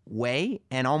that way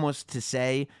and almost to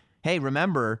say, hey,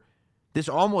 remember, this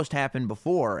almost happened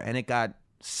before, and it got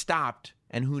stopped,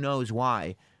 and who knows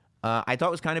why. I thought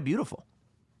it was kind of beautiful.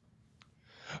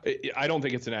 I don't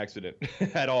think it's an accident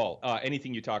at all.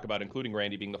 Anything you talk about, including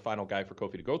Randy being the final guy for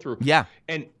Kofi to go through. Yeah.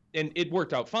 And it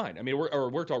worked out fine. I mean,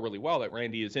 it worked out really well that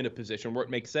Randy is in a position where it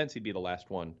makes sense he'd be the last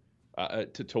one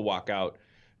to walk out.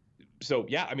 So,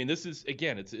 yeah, I mean, this is,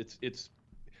 again,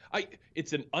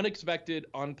 it's an unexpected,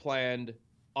 unplanned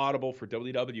audible for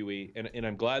WWE, and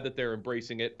I'm glad that they're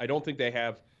embracing it. I don't think they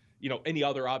have, any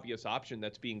other obvious option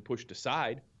that's being pushed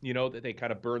aside, that they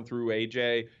kind of burned through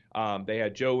AJ. They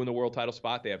had Joe in the world title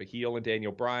spot. They have a heel in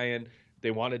Daniel Bryan.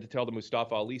 They wanted to tell the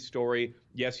Mustafa Ali story.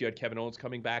 Yes, you had Kevin Owens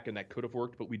coming back, and that could have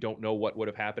worked, but we don't know what would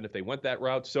have happened if they went that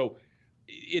route. So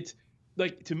it's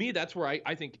like, to me, that's where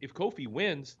I think if Kofi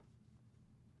wins,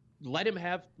 let him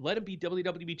be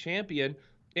WWE champion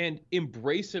and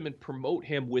embrace him and promote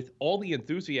him with all the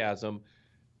enthusiasm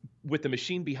with the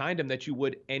machine behind him that you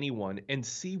would anyone, and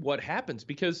see what happens,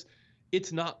 because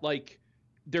it's not like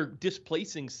they're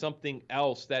displacing something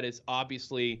else that is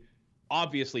obviously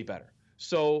better.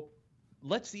 So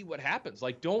let's see what happens.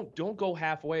 Like, don't go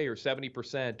halfway or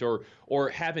 70% or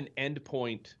have an end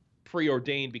point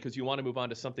preordained because you want to move on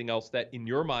to something else that in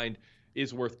your mind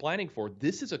is worth planning for.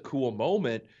 This is a cool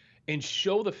moment, and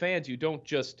show the fans you don't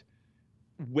just,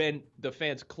 when the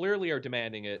fans clearly are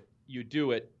demanding it, you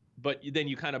do it, but then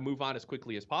you kind of move on as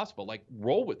quickly as possible. Like,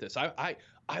 roll with this. I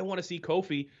want to see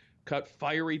Kofi cut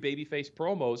fiery babyface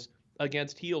promos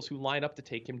against heels who line up to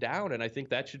take him down, and I think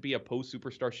that should be a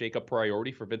post-superstar shakeup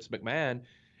priority for Vince McMahon.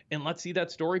 And let's see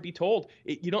that story be told.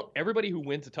 Everybody who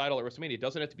wins a title at WrestleMania, it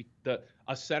doesn't have to be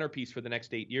a centerpiece for the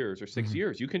next 8 years or 6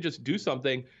 years. You can just do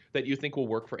something that you think will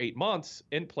work for 8 months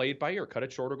and play it by ear, cut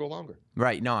it short or go longer.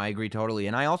 Right. No, I agree totally.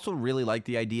 And I also really like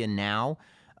the idea now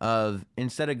of,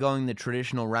 instead of going the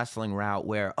traditional wrestling route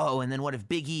where, and then what if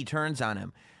Big E turns on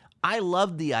him? I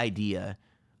love the idea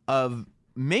of,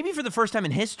 maybe for the first time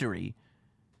in history,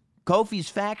 Kofi's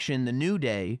faction, the New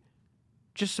Day,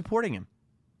 just supporting him.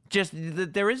 Just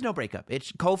there is no breakup.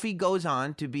 It's Kofi goes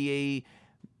on to be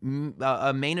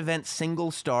a main event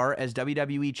single star as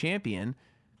WWE champion,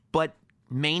 but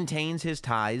maintains his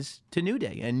ties to New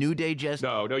Day, and New Day just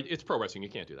no, it's pro wrestling. You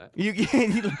can't do that. We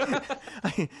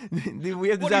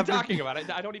have what are you talking about?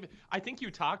 I don't even. I think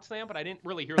you talked, Sam, but I didn't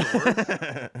really hear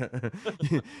the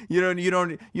words.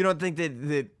 You don't think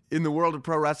that in the world of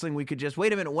pro wrestling we could just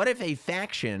wait a minute? What if a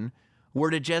faction were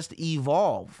to just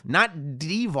evolve, not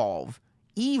devolve?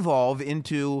 Evolve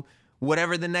into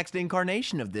whatever the next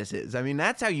incarnation of this is. I mean,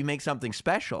 that's how you make something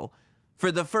special.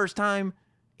 For the first time,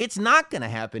 it's not going to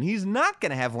happen. He's not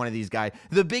going to have one of these guys.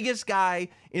 The biggest guy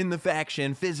in the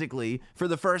faction physically for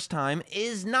the first time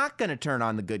is not going to turn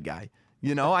on the good guy.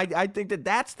 I think that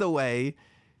that's the way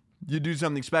you do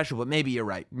something special, but maybe you're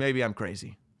right. Maybe I'm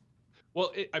crazy.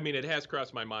 Well, I mean, it has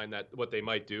crossed my mind that what they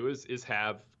might do is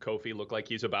have Kofi look like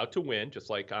he's about to win, just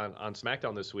like on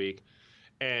SmackDown this week,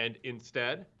 and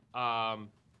instead,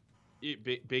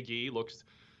 Big E looks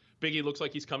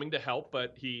like he's coming to help,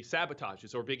 but he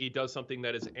sabotages, or Big E does something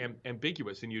that is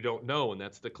ambiguous and you don't know, and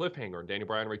that's the cliffhanger. And Daniel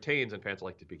Bryan retains, and fans are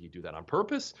like, did Big E do that on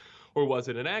purpose, or was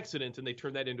it an accident? And they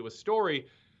turn that into a story.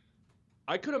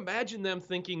 I could imagine them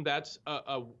thinking that's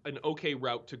an okay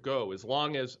route to go, as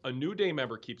long as a New Day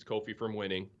member keeps Kofi from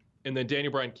winning, and then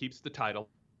Daniel Bryan keeps the title,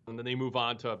 and then they move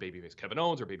on to babyface Kevin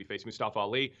Owens or babyface Mustafa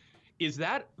Ali. Is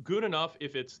that good enough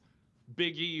if it's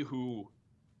Big E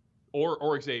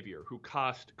or Xavier who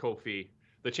cost Kofi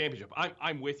the championship?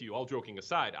 I'm with you. All joking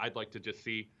aside, I'd like to just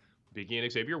see Big E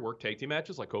and Xavier work tag team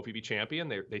matches, like Kofi be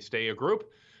champion. They stay a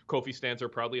group. Kofi stands there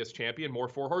proudly as champion, more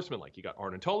Four Horsemen. Like you got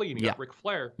Arn and Tully and you got Ric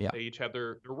Flair. Yeah. They each have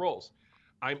their roles.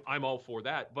 I'm all for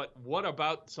that. But what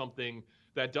about something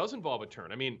that does involve a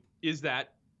turn? I mean, is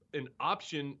that an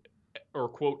option, or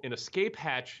quote, an escape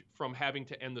hatch from having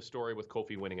to end the story with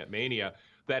Kofi winning at Mania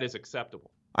that is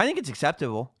acceptable? I think it's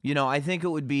acceptable. I think it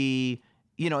would be,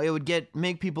 it would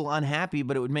make people unhappy,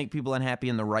 but it would make people unhappy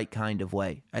in the right kind of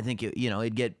way. I think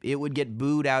it would get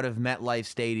booed out of MetLife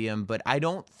Stadium, but I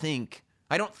don't think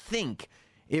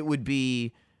it would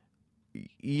be,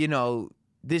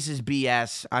 this is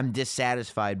BS, I'm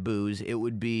dissatisfied boos. It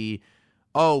would be,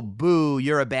 oh, boo,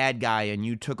 you're a bad guy and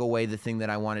you took away the thing that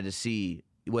I wanted to see,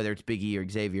 whether it's Big E or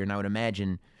Xavier. And I would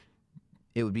imagine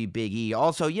it would be Big E.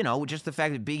 Also, just the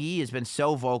fact that Big E has been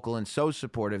so vocal and so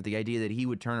supportive, the idea that he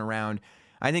would turn around,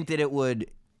 I think that it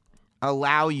would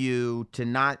allow you to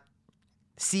not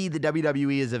see the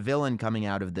WWE as a villain coming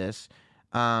out of this,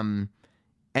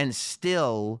 and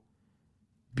still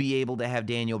be able to have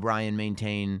Daniel Bryan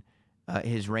maintain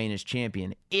his reign as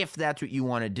champion, if that's what you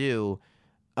want to do.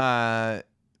 At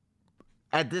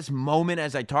this moment,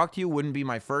 as I talk to you, wouldn't be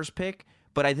my first pick,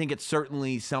 but I think it's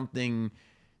certainly something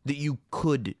that you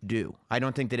could do. I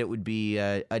don't think that it would be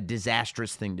a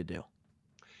disastrous thing to do.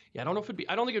 Yeah, I don't think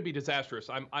it'd be disastrous.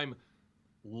 I'm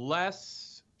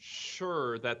less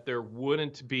sure that there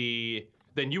wouldn't be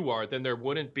there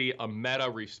wouldn't be a meta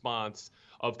response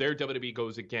of their WWE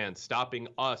goes again, stopping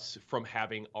us from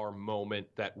having our moment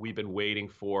that we've been waiting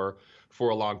for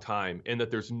a long time, and that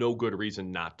there's no good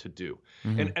reason not to do.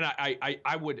 Mm-hmm. And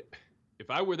I would, if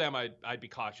I were them, I'd be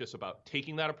cautious about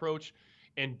taking that approach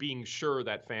and being sure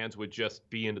that fans would just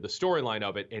be into the storyline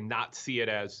of it and not see it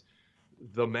as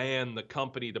the man, the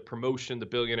company, the promotion, the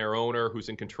billionaire owner who's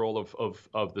in control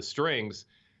of the strings,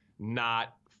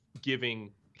 not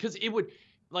giving, because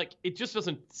it just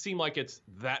doesn't seem like it's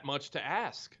that much to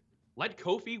ask. Let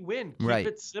Kofi win. Keep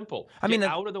it simple. Get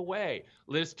out of the way.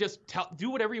 Let's just do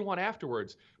whatever you want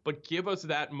afterwards, but give us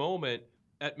that moment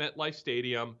at MetLife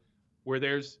Stadium where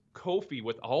there's Kofi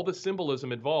with all the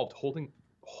symbolism involved,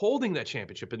 holding that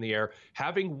championship in the air,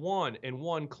 having won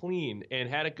clean and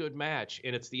had a good match,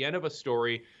 and it's the end of a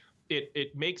story.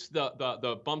 It makes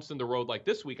the bumps in the road, like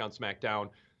this week on SmackDown,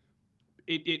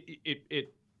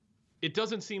 it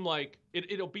doesn't seem like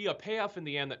it'll be a payoff in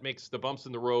the end that makes the bumps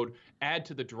in the road add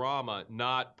to the drama,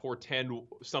 not portend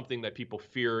something that people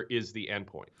fear is the end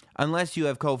point. Unless you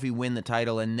have Kofi win the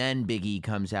title and then Big E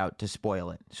comes out to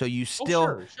spoil it. So you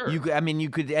still, sure. you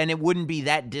could, and it wouldn't be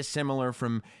that dissimilar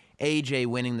from AJ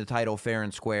winning the title fair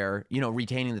and square,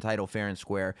 retaining the title fair and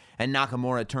square, and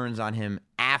Nakamura turns on him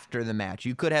after the match.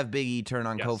 You could have Big E turn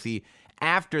on Kofi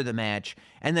after the match,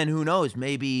 and then who knows,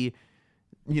 maybe,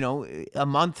 a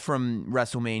month from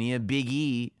WrestleMania, Big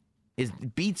E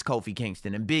beats Kofi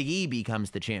Kingston and Big E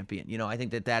becomes the champion. I think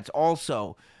that that's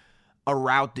also a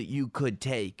route that you could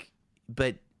take.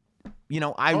 But,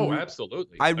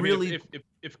 absolutely.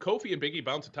 If Kofi and Big E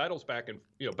bounce the titles back and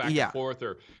and forth,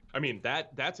 or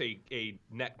that's a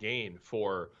net gain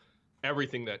for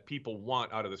everything that people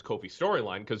want out of this Kofi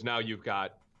storyline, because now you've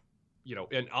got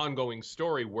an ongoing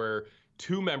story where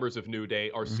two members of New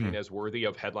Day are seen as worthy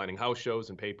of headlining house shows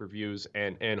and pay-per-views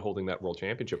and holding that world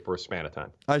championship for a span of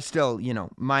time. I still,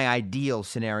 my ideal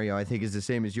scenario, I think, is the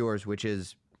same as yours, which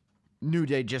is New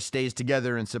Day just stays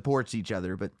together and supports each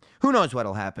other, but who knows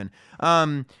what'll happen.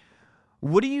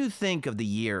 What do you think of the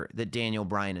year that Daniel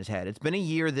Bryan has had? It's been a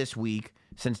year this week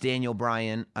since Daniel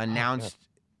Bryan announced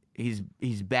he's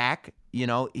back.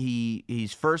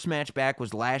 His first match back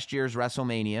was last year's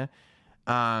WrestleMania,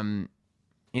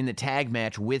 in the tag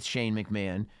match with Shane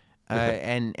McMahon.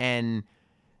 And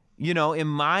in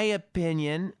my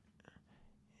opinion,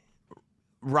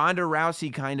 Ronda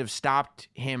Rousey kind of stopped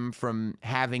him from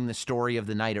having the story of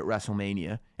the night at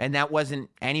WrestleMania. And that wasn't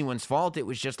anyone's fault. It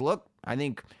was just, look, I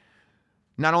think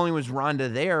not only was Ronda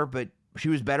there, but she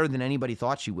was better than anybody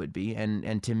thought she would be.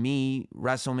 And to me,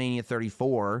 WrestleMania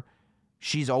 34,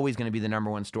 she's always going to be the number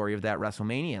one story of that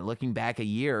WrestleMania. Looking back a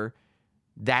year,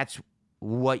 that's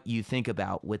what you think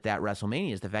about with that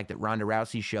WrestleMania, is the fact that Ronda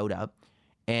Rousey showed up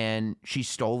and she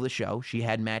stole the show. She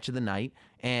had match of the night,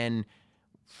 and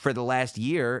for the last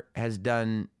year has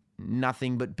done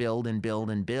nothing but build and build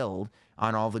and build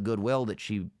on all the goodwill that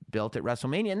she built at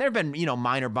WrestleMania. And there have been,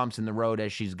 minor bumps in the road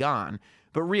as she's gone.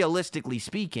 But realistically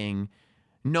speaking,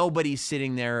 nobody's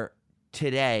sitting there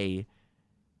today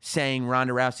saying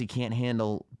Ronda Rousey can't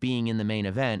handle being in the main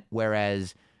event,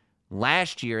 whereas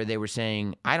last year they were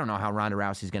saying, I don't know how Ronda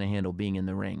Rousey's going to handle being in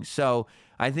the ring. So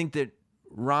I think that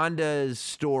Ronda's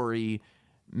story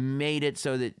made it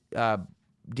so that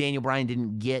Daniel Bryan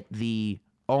didn't get the,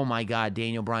 oh my God,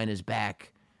 Daniel Bryan is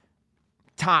back,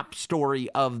 top story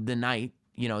of the night,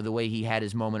 the way he had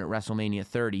his moment at WrestleMania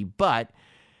 30. But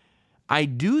I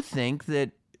do think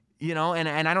that,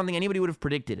 and I don't think anybody would have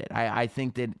predicted it. I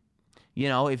think that,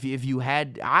 if you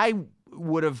had, I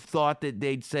would have thought that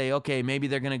they'd say, okay, maybe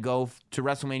they're going to go to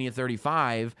WrestleMania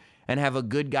 35 and have a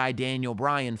good guy, Daniel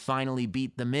Bryan, finally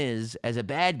beat The Miz as a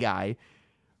bad guy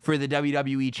for the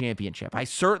WWE Championship. I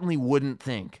certainly wouldn't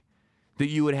think that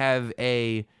you would have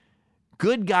a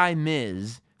good guy,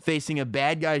 Miz, facing a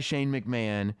bad guy, Shane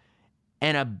McMahon,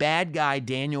 and a bad guy,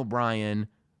 Daniel Bryan,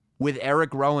 with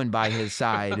Eric Rowan by his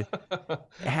side,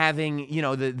 having,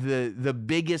 the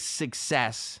biggest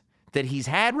success that he's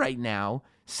had right now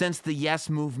since the Yes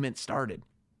Movement started.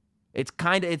 It's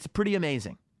pretty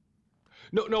amazing.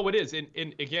 No, it is.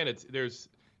 And again,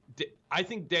 I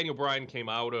think Daniel Bryan came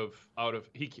out of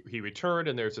he returned,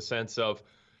 and there's a sense of,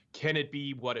 can it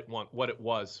be what it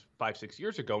was 5-6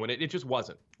 years ago? And it just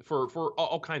wasn't, for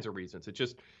all kinds of reasons. It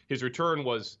just, his return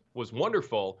was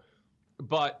wonderful,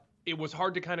 but it was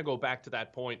hard to kind of go back to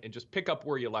that point and just pick up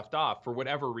where you left off for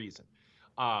whatever reason.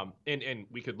 And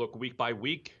we could look week by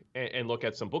week and look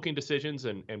at some booking decisions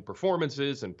and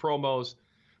performances and promos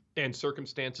and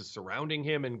circumstances surrounding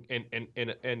him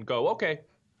and go, okay,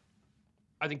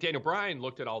 I think Daniel Bryan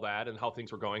looked at all that and how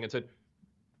things were going and said,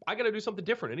 I got to do something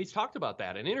different. And he's talked about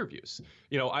that in interviews.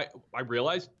 I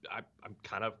realized I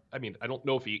don't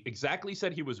know if he exactly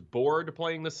said he was bored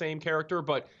playing the same character,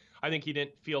 but I think he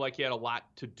didn't feel like he had a lot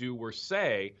to do or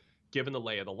say given the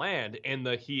lay of the land, and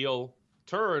the heel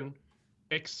turn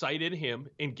excited him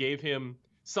and gave him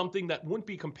something that wouldn't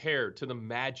be compared to the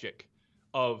magic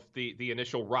of the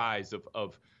initial rise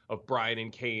of Bryan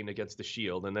and Kane against the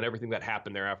Shield, and then everything that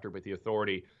happened thereafter with the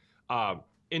Authority.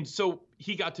 And so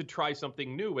he got to try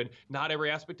something new, and not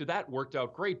every aspect of that worked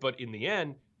out great. But in the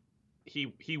end,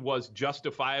 he was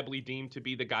justifiably deemed to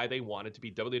be the guy they wanted to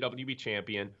be WWE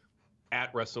champion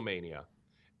at WrestleMania.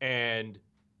 And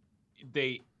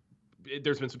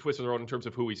there's been some twists in the road in terms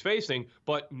of who he's facing,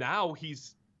 but now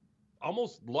he's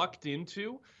almost lucked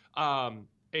into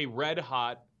a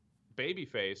red-hot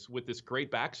babyface with this great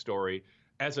backstory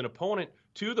as an opponent,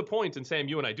 to the point, and Sam,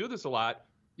 you and I do this a lot,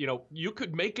 you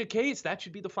could make a case that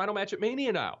should be the final match at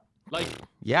Mania now. Like,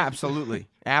 yeah, absolutely.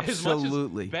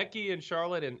 Absolutely. As much as Becky and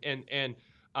Charlotte and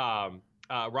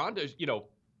Ronda,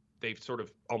 they've sort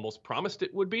of almost promised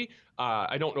it would be.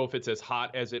 I don't know if it's as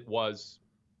hot as it was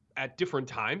at different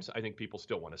times. I think people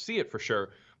still want to see it for sure,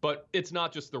 but it's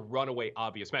not just the runaway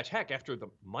obvious match. Heck, after the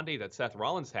Monday that Seth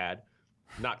Rollins had,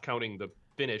 not counting the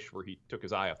finish where he took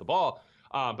his eye off the ball,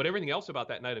 but everything else about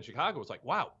that night in Chicago was like,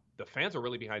 wow, the fans are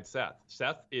really behind Seth.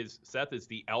 Seth is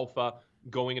the alpha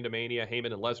going into Mania.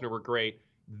 Heyman and Lesnar were great.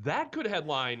 That could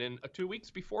headline, and 2 weeks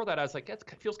before that, I was like, that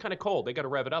feels kind of cold. They got to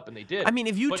rev it up, and they did. I mean,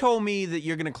 if you told me that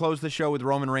you're going to close the show with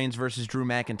Roman Reigns versus Drew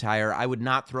McIntyre, I would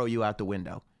not throw you out the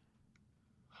window.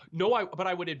 No, but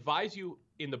I would advise you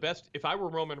if I were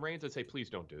Roman Reigns, I'd say, please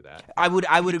don't do that. I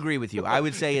would agree with you. I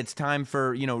would say it's time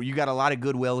for, you got a lot of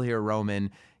goodwill here,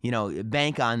 Roman,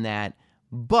 bank on that.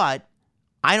 But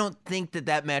I don't think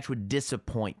that match would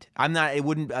disappoint. It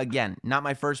wouldn't, again, not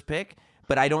my first pick,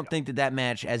 but I don't think that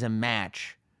match as a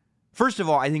match. First of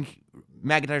all, I think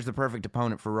McIntyre's the perfect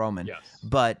opponent for Roman. Yes.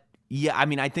 But yeah,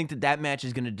 I think that match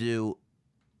is going to do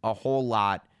a whole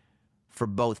lot for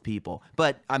both people.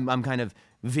 But I'm kind of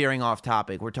veering off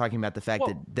topic. We're talking about the fact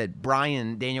that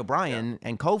Daniel Bryan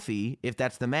and Kofi, if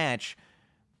that's the match,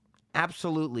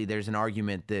 absolutely there's an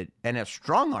argument and a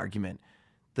strong argument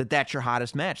that's your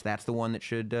hottest match. That's the one that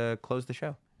should close the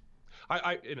show.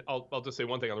 I'll just say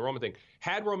one thing on the Roman thing.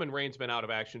 Had Roman Reigns been out of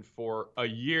action for a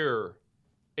year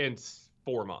and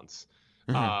 4 months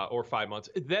or 5 months,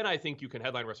 then I think you can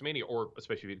headline WrestleMania, or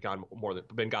especially if you'd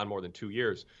been gone more than 2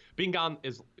 years. Being gone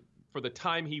is, for the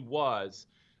time he was,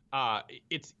 I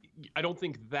don't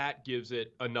think that gives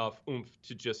it enough oomph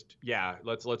to just,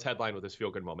 let's headline with this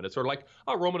feel good moment. It's sort of like,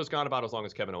 oh, Roman has gone about as long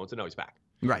as Kevin Owens, and now he's back.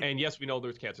 Right. And yes, we know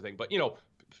there's cancer thing, but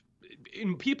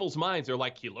in people's minds, they're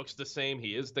like, he looks the same.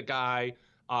 He is the guy.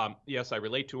 Yes, I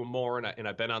relate to him more, and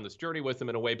I've been on this journey with him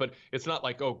in a way, but it's not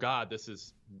like, oh God,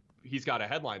 he's got a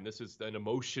headline. This is an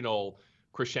emotional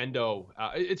crescendo.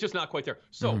 It's just not quite there.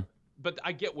 So, but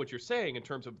I get what you're saying in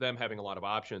terms of them having a lot of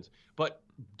options. But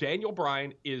Daniel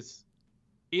Bryan is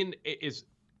in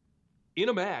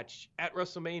a match at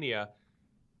WrestleMania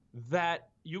that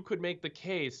you could make the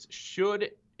case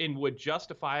should and would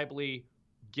justifiably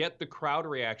get the crowd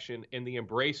reaction and the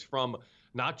embrace from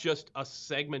not just a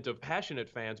segment of passionate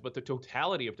fans, but the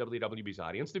totality of WWE's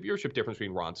audience. The viewership difference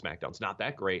between Raw and SmackDown is not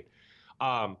that great.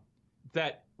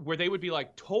 That where they would be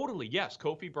like, totally, yes,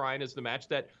 Kofi Bryan is the match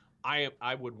that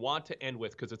I would want to end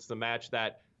with, because it's the match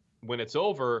that when it's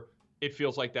over, it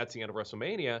feels like that's the end of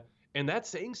WrestleMania. And that's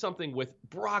saying something with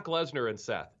Brock Lesnar and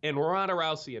Seth and Ronda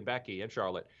Rousey and Becky and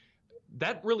Charlotte.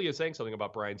 That really is saying something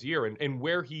about Bryan's year and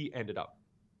where he ended up.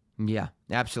 Yeah,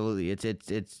 absolutely.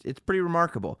 It's pretty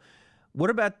remarkable. What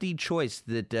about the choice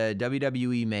that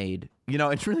WWE made?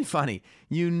 It's really funny.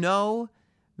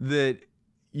 That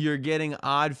you're getting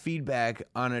odd feedback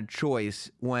on a choice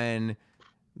when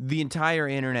the entire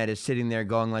internet is sitting there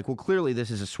going like, well, clearly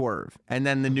this is a swerve. And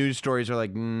then the news stories are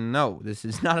like, no, this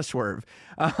is not a swerve.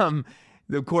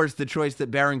 Of course, the choice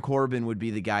that Baron Corbin would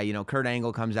be the guy. Kurt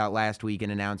Angle comes out last week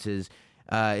and announces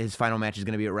his final match is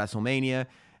going to be at WrestleMania.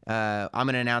 I'm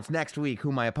going to announce next week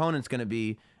who my opponent's going to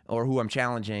be or who I'm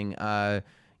challenging.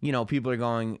 People are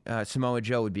going, Samoa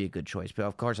Joe would be a good choice. But,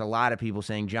 of course, a lot of people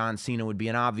saying John Cena would be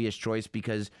an obvious choice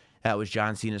because that was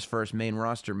John Cena's first main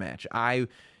roster match. I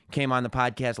came on the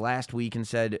podcast last week and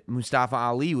said Mustafa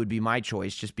Ali would be my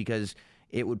choice just because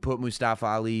it would put Mustafa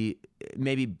Ali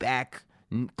maybe back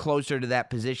closer to that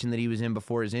position that he was in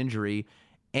before his injury,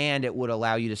 and it would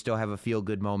allow you to still have a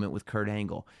feel-good moment with Kurt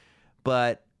Angle.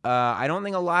 But I don't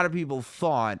think a lot of people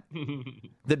thought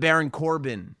that Baron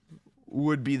Corbin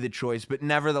would be the choice, but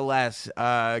nevertheless,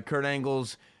 Kurt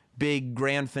Angle's big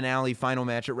grand finale final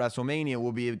match at WrestleMania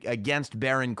will be against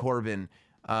Baron Corbin.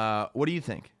 What do you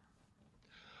think?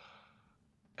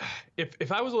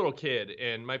 If I was a little kid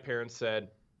and my parents said,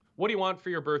 what do you want for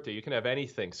your birthday? You can have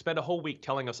anything. Spend a whole week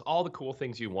telling us all the cool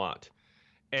things you want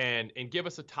and give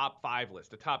us a top 5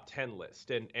 list, a top 10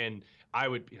 list. And I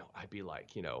would, I'd be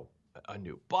like, a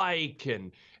new bike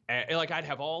and like I'd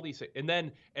have all these things. And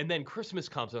then Christmas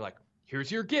comes and like,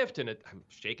 here's your gift. And I'm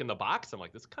shaking the box. I'm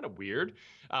like, this is kind of weird.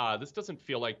 This doesn't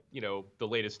feel like, the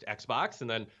latest Xbox. And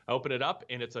then I open it up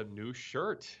and it's a new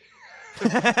shirt.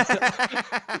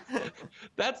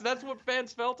 That's what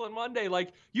fans felt on Monday.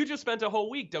 Like, you just spent a whole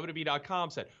week. WWE.com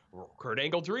said Kurt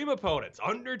Angle dream opponents,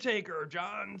 Undertaker,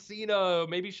 John Cena,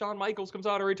 maybe Shawn Michaels comes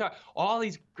out or retire. All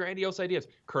these grandiose ideas.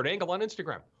 Kurt Angle on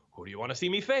Instagram. Who do you want to see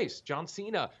me face? John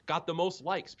Cena got the most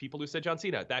likes. People who said John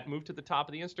Cena, that moved to the top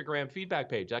of the Instagram feedback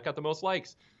page. That got the most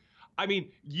likes. I mean,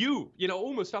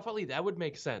 Mustafa Ali, that would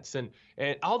make sense. And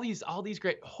all these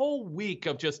great whole week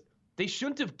of just, they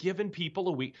shouldn't have given people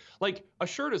a week. Like, a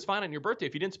shirt is fine on your birthday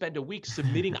if you didn't spend a week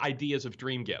submitting ideas of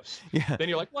dream gifts. Yeah. Then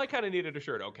you're like, well, I kind of needed a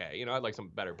shirt. Okay, I'd like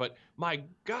something better. But my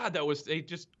God,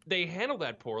 they handled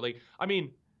that poorly. I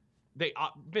mean,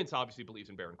 Vince obviously believes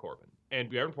in Baron Corbin, and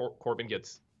Baron Corbin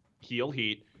gets heel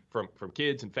heat from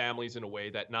kids and families in a way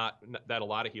that that a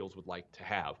lot of heels would like to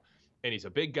have. And he's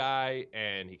a big guy,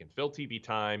 and he can fill TV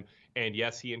time. And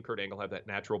yes, he and Kurt Angle have that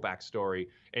natural backstory.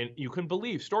 And you can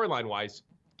believe, storyline-wise,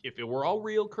 if it were all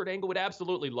real, Kurt Angle would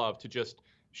absolutely love to just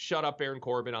shut up Baron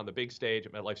Corbin on the big stage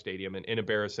at MetLife Stadium and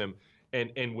embarrass him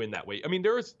and win that way. I mean,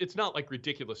 it's not like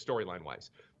ridiculous storyline-wise,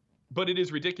 but it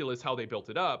is ridiculous how they built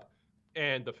it up,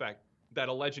 and the fact that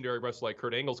a legendary wrestler like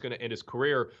Kurt Angle is going to end his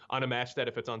career on a match that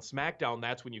if it's on SmackDown,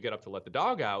 that's when you get up to let the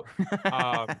dog out.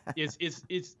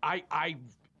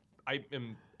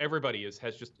 Everybody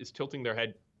is tilting their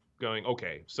head, going,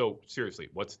 okay, so seriously,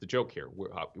 what's the joke here?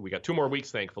 We got 2 more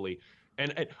weeks, thankfully.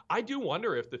 And I do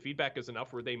wonder if the feedback is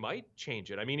enough where they might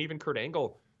change it. I mean, even Kurt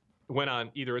Angle went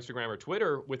on either Instagram or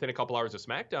Twitter within a couple hours of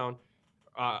SmackDown,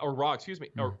 or Raw, excuse me,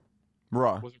 or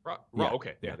Raw. Was it Raw? Raw,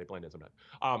 okay. Yeah, they blend in sometimes.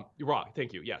 Raw,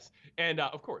 thank you, yes. And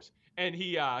of course. And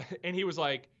he was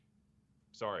like,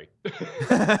 sorry.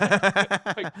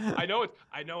 Like, I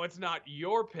know it's not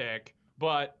your pick,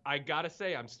 but I gotta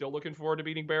say, I'm still looking forward to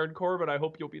beating Baron Corbin. I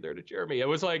hope you'll be there to cheer me. It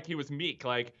was like he was meek.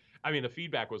 Like, I mean, the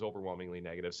feedback was overwhelmingly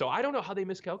negative. So I don't know how they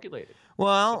miscalculated.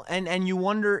 Well, and you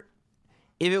wonder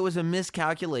if it was a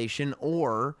miscalculation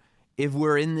or if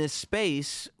we're in this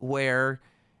space where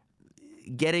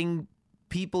getting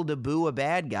people to boo a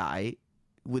bad guy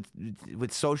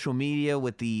with social media,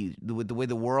 with the way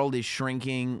the world is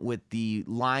shrinking, with the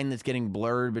line that's getting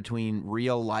blurred between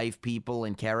real life people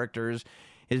and characters,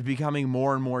 is becoming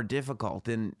more and more difficult.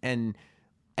 And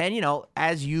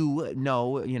as you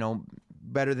know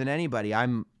better than anybody,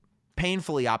 I'm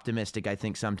painfully optimistic, I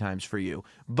think, sometimes for you.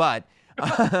 But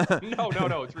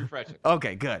No, it's refreshing.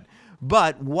 okay, good.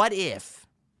 But what if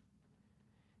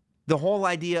the whole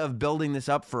idea of building this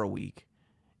up for a week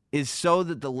is so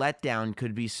that the letdown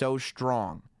could be so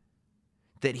strong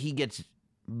that he gets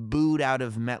booed out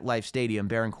of MetLife Stadium,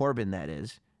 Baron Corbin, that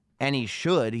is, and he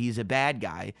should. He's a bad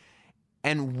guy.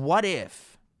 And what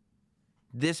if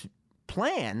this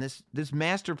plan, this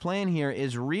master plan here,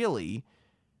 is really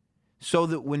so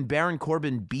that when Baron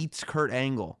Corbin beats Kurt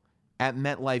Angle at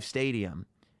MetLife Stadium,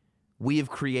 we have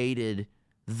created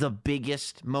the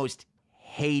biggest, most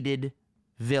hated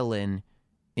villain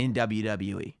in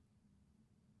WWE?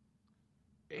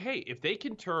 Hey, if they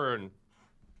can turn,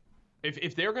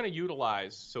 if they're going to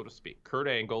utilize, so to speak, Kurt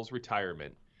Angle's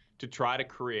retirement to try to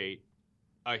create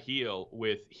a heel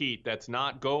with heat that's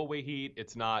not go away heat,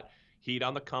 it's not heat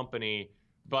on the company,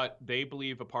 but they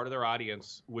believe a part of their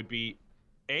audience would be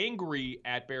angry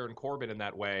at Baron Corbin in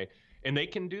that way, and they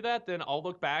can do that, then I'll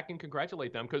look back and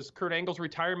congratulate them, because Kurt Angle's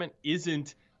retirement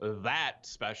isn't that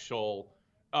special.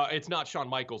 It's not Shawn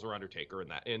Michaels or Undertaker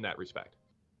in that respect.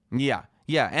 Yeah.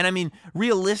 And I mean,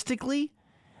 realistically,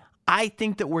 I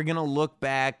think that we're going to look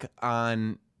back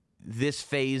on this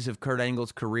phase of Kurt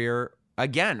Angle's career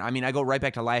again. I mean, I go right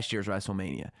back to last year's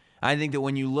WrestleMania. I think that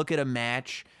when you look at a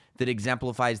match that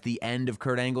exemplifies the end of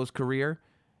Kurt Angle's career,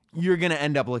 you're going to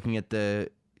end up looking at the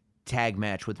tag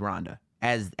match with Ronda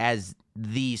as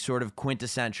the sort of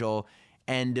quintessential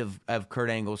end of Kurt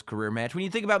Angle's career match. When you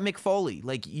think about Mick Foley,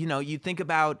 you think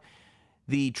about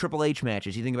the Triple H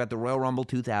matches, you think about the Royal Rumble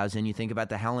 2000, you think about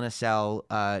the Hell in a Cell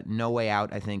No Way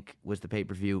Out, I think was the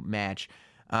pay-per-view match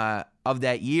of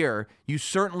that year. You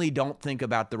certainly don't think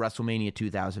about the WrestleMania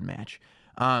 2000 match.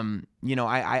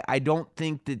 I don't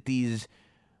think that these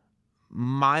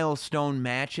milestone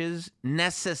matches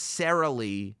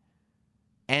necessarily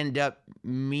end up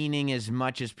meaning as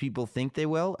much as people think they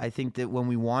will. I think that when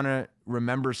we want to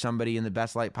remember somebody in the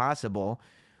best light possible,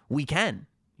 we can.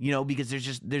 Because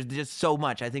there's just so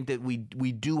much. I think that we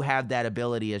do have that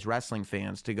ability as wrestling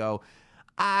fans to go,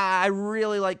 I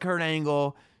really like Kurt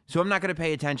Angle, so I'm not going to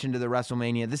pay attention to the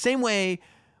WrestleMania. The same way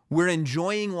we're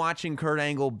enjoying watching Kurt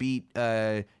Angle beat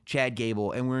Chad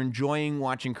Gable, and we're enjoying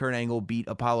watching Kurt Angle beat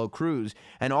Apollo Crews,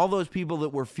 and all those people that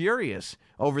were furious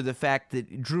over the fact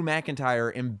that Drew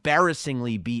McIntyre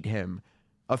embarrassingly beat him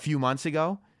a few months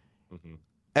ago. Mm-hmm.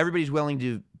 Everybody's willing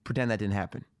to pretend that didn't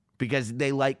happen because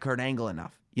they like Kurt Angle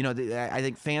enough. I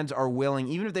think fans are willing,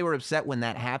 even if they were upset when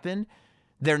that happened,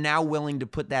 they're now willing to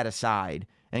put that aside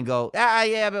and go,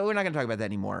 yeah, but we're not going to talk about that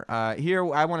anymore. Here,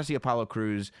 I want to see Apollo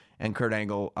Crews and Kurt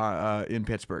Angle in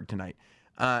Pittsburgh tonight.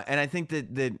 And I think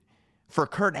that for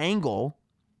Kurt Angle,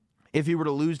 if he were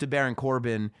to lose to Baron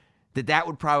Corbin, that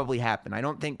would probably happen. I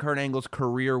don't think Kurt Angle's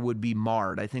career would be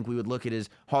marred. I think we would look at his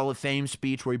Hall of Fame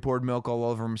speech where he poured milk all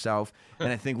over himself, and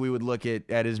I think we would look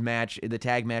at his match, the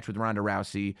tag match with Ronda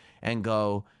Rousey, and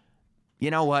go,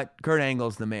 you know what? Kurt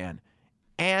Angle's the man.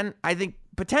 And I think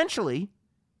potentially,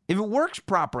 if it works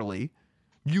properly,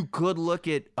 you could look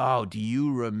at, do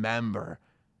you remember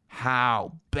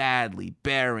how badly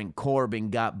Baron Corbin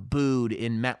got booed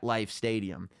in MetLife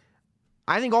Stadium?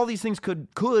 I think all these things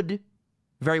could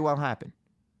very well happen.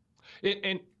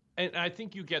 And I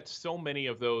think you get so many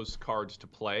of those cards to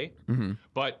play, mm-hmm.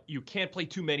 but you can't play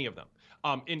too many of them.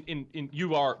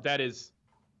 That is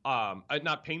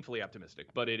not painfully optimistic,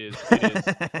 but it is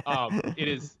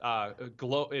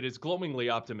glowingly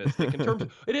optimistic in terms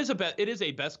of, it is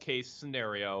a best case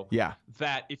scenario. Yeah.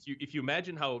 That if you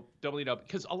imagine how WWE,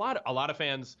 because a lot of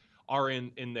fans are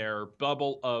in their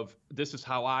bubble of, this is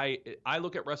how I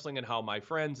look at wrestling, and how my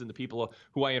friends and the people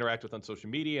who I interact with on social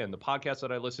media and the podcasts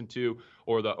that I listen to,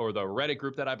 or the Reddit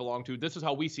group that I belong to, this is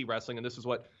how we see wrestling, and this is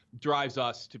what drives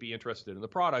us to be interested in the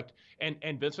product.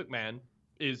 And Vince McMahon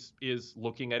is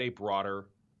looking at a broader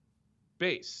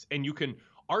base. And you can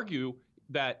argue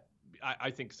that,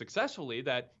 I think successfully,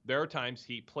 that there are times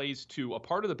he plays to a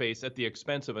part of the base at the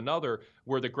expense of another,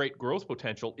 where the great growth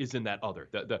potential is in that other.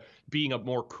 The being a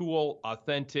more cool,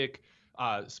 authentic,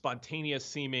 spontaneous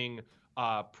seeming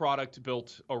product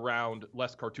built around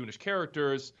less cartoonish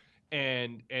characters,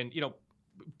 and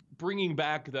bringing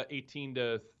back the 18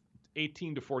 to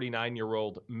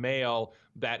 49-year-old male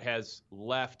that has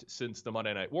left since the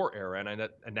Monday Night War era. And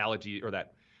that analogy, or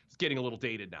that, it's getting a little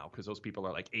dated now because those people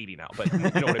are like 80 now, but you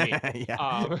know what I mean?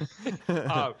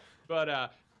 Yeah.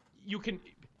 But you can,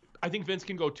 I think Vince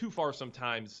can go too far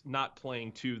sometimes, not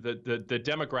playing to the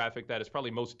demographic that is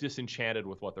probably most disenchanted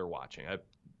with what they're watching. A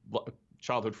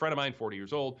childhood friend of mine, 40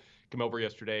 years old, came over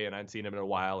yesterday, and I hadn't seen him in a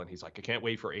while, and he's like, I can't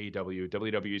wait for AEW.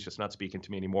 WWE is just not speaking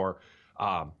to me anymore.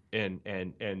 And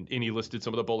he listed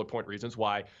some of the bullet point reasons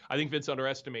why. I think Vince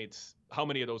underestimates how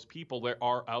many of those people there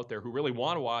are out there who really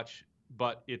want to watch,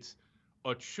 but it's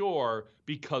a chore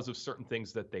because of certain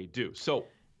things that they do. So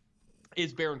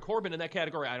is Baron Corbin in that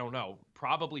category? I don't know.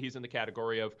 Probably he's in the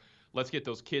category of let's get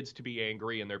those kids to be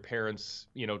angry and their parents,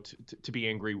 to be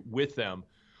angry with them.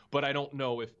 But I don't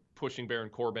know if pushing Baron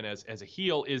Corbin as a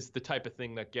heel is the type of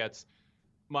thing that gets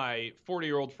my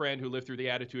 40-year-old friend who lived through the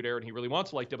Attitude Era and he really wants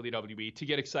to like WWE to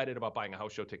get excited about buying a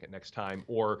house show ticket next time,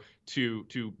 or to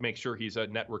make sure he's a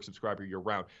network subscriber year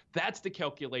round. That's the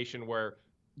calculation where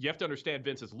you have to understand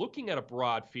Vince is looking at a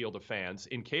broad field of fans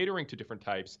in catering to different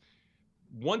types.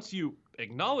 Once you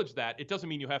acknowledge that, it doesn't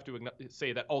mean you have to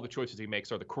say that all the choices he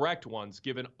makes are the correct ones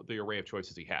given the array of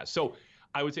choices he has. So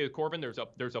I would say with Corbin, there's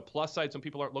a plus side some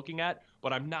people aren't looking at,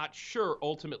 but I'm not sure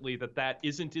ultimately that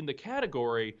isn't in the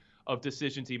category of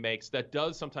decisions he makes that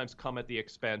does sometimes come at the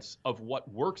expense of what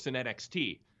works in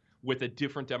NXT with a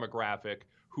different demographic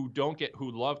who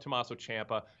love Tommaso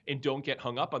Ciampa and don't get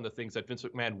hung up on the things that Vince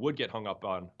McMahon would get hung up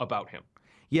on about him.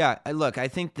 Yeah, look, I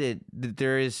think that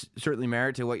there is certainly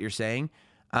merit to what you're saying,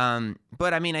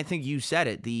 but I mean, I think you said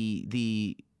it.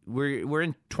 We're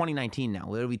in 2019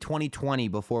 now. It'll be 2020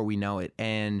 before we know it,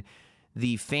 and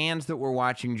the fans that we're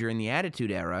watching during the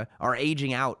Attitude Era are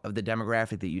aging out of the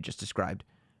demographic that you just described,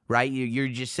 right? You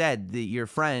just said that your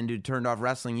friend who turned off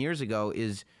wrestling years ago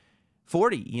is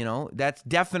 40. That's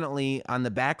definitely on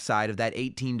the backside of that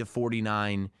 18 to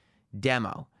 49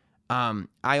 demo.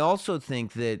 I also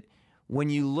think that when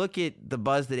you look at the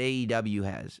buzz that AEW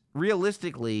has,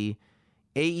 realistically,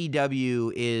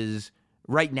 AEW is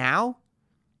right now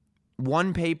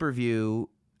one pay-per-view,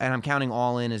 and I'm counting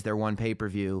All In as their one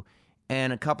pay-per-view,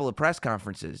 and a couple of press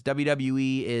conferences.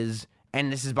 WWE is,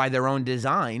 and this is by their own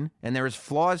design, and there is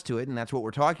flaws to it, and that's what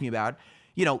we're talking about,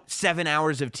 7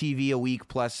 hours of TV a week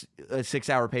plus a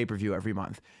 6-hour pay-per-view every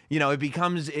month.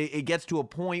 It gets to a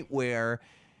point where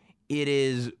it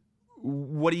is,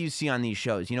 what do you see on these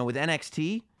shows? With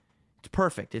NXT, it's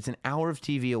perfect. It's an hour of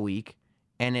TV a week,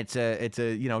 and it's a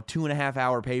 2.5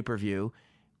 hour pay-per-view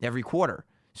every quarter.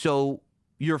 So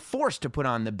you're forced to put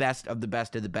on the best of the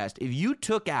best of the best. If you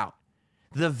took out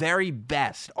the very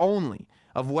best only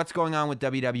of what's going on with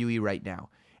WWE right now,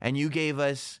 and you gave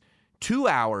us 2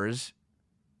 hours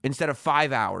instead of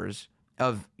 5 hours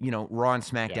of, Raw and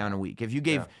SmackDown a week. If you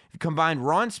combined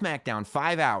Raw and SmackDown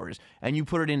 5 hours and you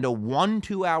put it into 1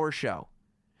 2-hour show,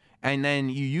 and then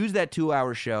you use that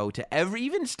 2-hour show to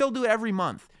even still do it every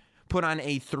month, put on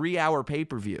a 3-hour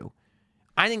pay-per-view,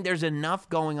 I think there's enough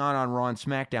going on Raw and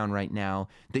SmackDown right now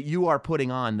that you are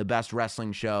putting on the best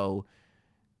wrestling show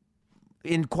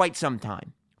in quite some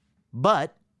time.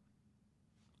 But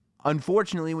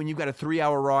unfortunately, when you've got a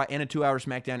 3-hour Raw and a 2-hour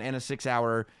SmackDown and a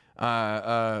 6-hour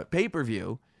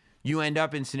pay-per-view, you end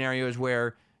up in scenarios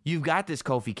where you've got this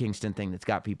Kofi Kingston thing that's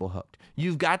got people hooked.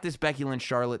 You've got this Becky Lynch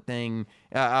Charlotte thing,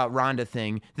 Ronda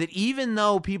thing, that even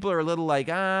though people are a little like,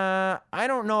 I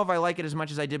don't know if I like it as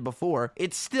much as I did before,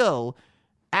 it's still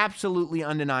absolutely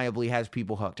undeniably has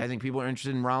people hooked. I think people are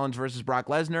interested in Rollins versus Brock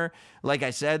Lesnar. Like I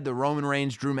said, the Roman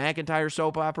Reigns Drew McIntyre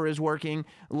soap opera is working.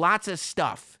 Lots of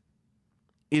stuff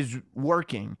is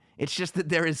working. It's just that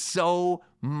there is so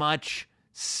much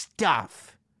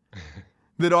stuff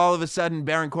that all of a sudden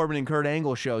Baron Corbin and Kurt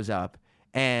Angle shows up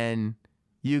and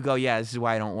you go, yeah, this is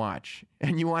why I don't watch.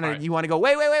 And you want to go,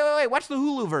 wait, watch the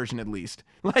Hulu version at least.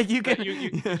 Like you can. You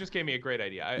just gave me a great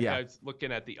idea. I was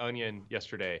looking at The Onion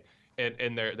yesterday,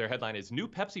 and their headline is "New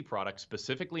Pepsi Product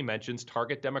Specifically Mentions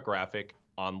Target Demographic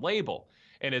on Label,"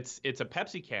 and it's a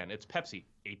Pepsi can. It's Pepsi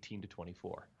 18 to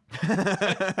 24.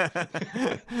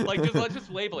 Let's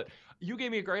just label it. You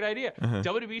gave me a great idea.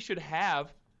 WWE should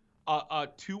have a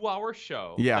 2-hour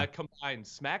show that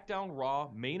combines SmackDown, Raw,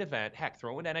 main event. Heck,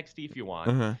 throw in NXT if you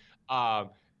want,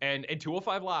 and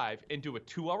 205 Live, and do a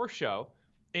 2-hour show,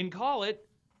 and call it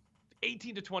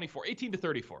 18 to 24, 18 to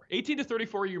 34, 18 to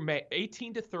 34.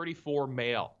 18 to 34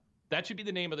 male. That should be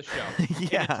the name of the show.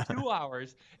 Yeah, and it's 2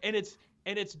 hours, and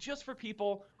it's just for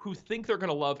people who think they're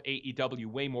going to love AEW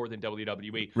way more than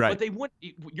WWE. Right. But they wouldn't.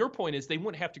 Your point is they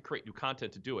wouldn't have to create new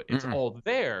content to do it. It's all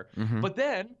there. But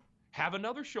then have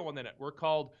another show on the network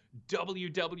called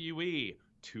WWE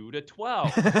 2 to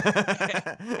 12,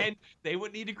 and they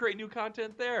wouldn't need to create new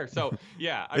content there. So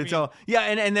yeah,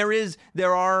 and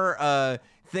there are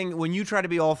thing when you try to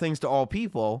be all things to all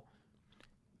people,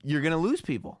 you're gonna lose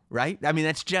people, right? I mean,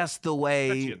 that's just the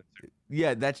way.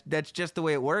 yeah, that's just the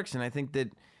way it works, and I think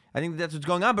that's what's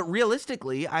going on. But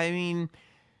realistically, I mean,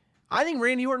 I think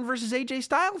Randy Orton versus AJ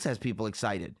Styles has people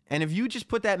excited. And if you just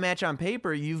put that match on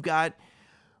paper, you've got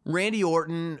Randy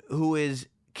Orton, who is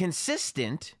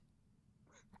consistent,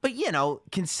 but,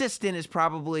 consistent is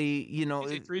probably, He's a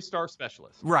 3-star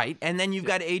specialist. Right. And then you've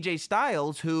got AJ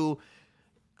Styles, who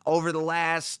over the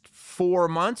last 4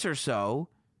 months or so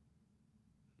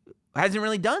hasn't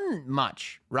really done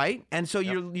much, right? And so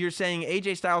you're saying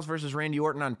AJ Styles versus Randy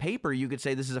Orton on paper, you could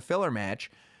say this is a filler match,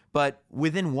 but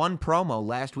within one promo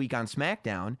last week on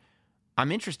SmackDown,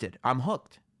 I'm interested. I'm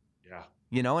hooked. Yeah.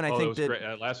 And I think was great.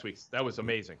 Last week's, that was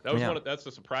amazing. That was that's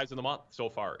the surprise of the month so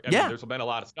far. I mean, there's been a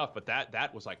lot of stuff, but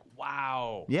that was like,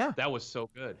 wow. Yeah. That was so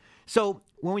good. So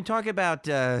when we talk about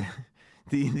the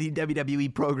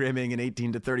WWE programming in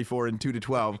 18 to 34 and 2 to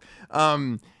 12,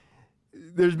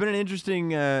 there's been an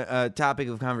interesting topic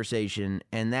of conversation,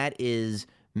 and that is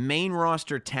main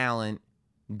roster talent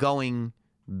going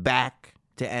back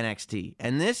to NXT.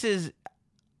 And this is,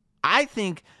 I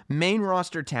think, main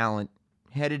roster talent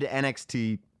headed to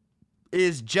NXT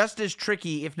is just as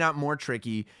tricky, if not more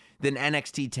tricky, than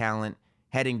NXT talent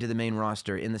heading to the main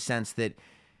roster, in the sense that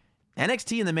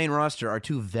NXT and the main roster are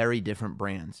two very different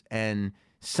brands, and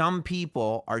some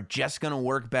people are just going to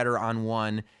work better on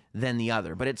one than the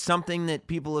other. But it's something that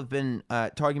people have been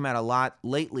talking about a lot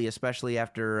lately, especially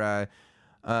after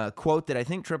a quote that I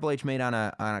think Triple H made on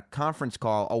a conference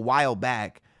call a while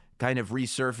back kind of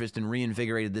resurfaced and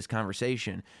reinvigorated this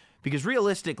conversation. Because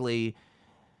realistically,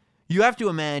 you have to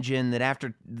imagine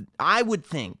that I would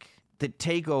think that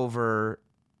TakeOver,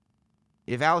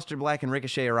 if Aleister Black and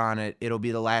Ricochet are on it, it'll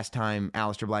be the last time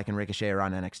Aleister Black and Ricochet are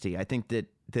on NXT. I think that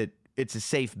it's a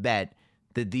safe bet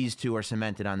that these two are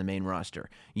cemented on the main roster.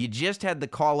 You just had the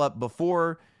call-up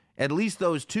before at least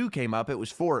those two came up. It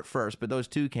was 4 at first, but those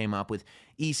two came up with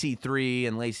EC3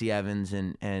 and Lacey Evans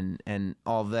and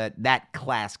all that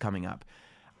class coming up.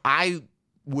 I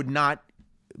would not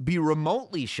be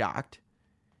remotely shocked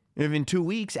if in 2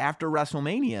 weeks after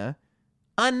WrestleMania,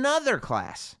 another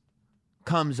class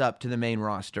comes up to the main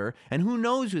roster, and who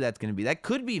knows who that's going to be. That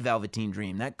could be Velveteen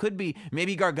Dream. That could be,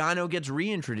 maybe Gargano gets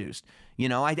reintroduced.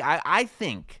 I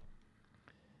think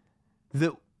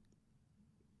that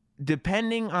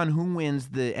depending on who wins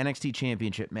the NXT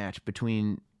Championship match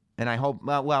between, and I hope,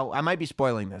 well, I might be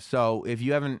spoiling this, so if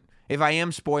I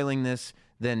am spoiling this,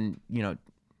 then,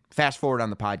 fast forward on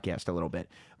the podcast a little bit.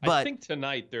 But I think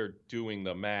tonight they're doing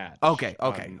the match. Okay.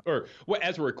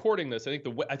 As we're recording this, I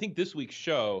think this week's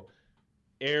show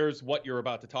airs what you're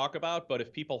about to talk about, but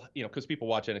if people, because people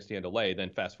watch NXT on delay,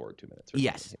 then fast forward 2 minutes.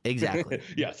 Yes, exactly.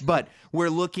 Yes. But we're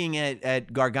looking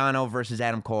at Gargano versus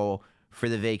Adam Cole for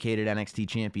the vacated NXT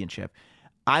Championship.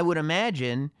 I would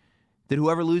imagine that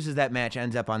whoever loses that match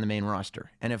ends up on the main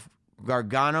roster. And if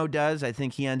Gargano does, I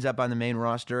think he ends up on the main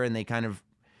roster, and they kind of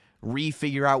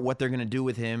refigure out what they're going to do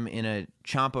with him in a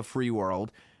Ciampa-free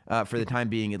world, for the time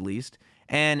being at least.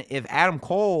 And if Adam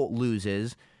Cole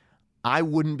loses, I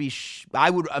wouldn't be.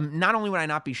 Not only would I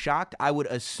not be shocked, I would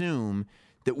assume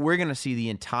that we're going to see the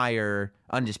entire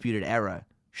Undisputed Era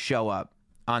show up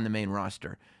on the main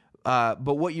roster.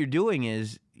 But what you're doing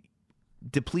is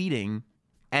depleting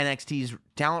NXT's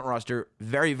talent roster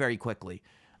very, very quickly.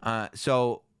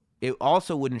 So it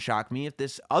also wouldn't shock me if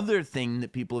this other thing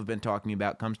that people have been talking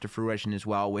about comes to fruition as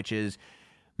well, which is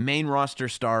main roster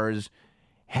stars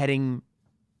heading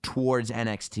towards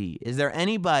NXT. Is there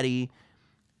anybody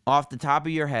off the top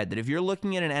of your head that if you're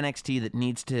looking at an NXT that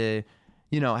needs to,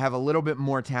 have a little bit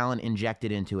more talent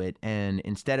injected into it, and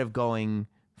instead of going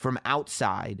from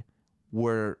outside,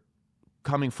 we're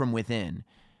coming from within,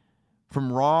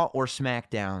 from Raw or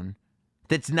SmackDown,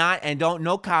 that's not, and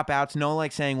no cop-outs, no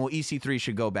like saying, well, EC3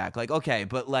 should go back. Like, okay,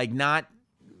 but like not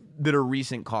that are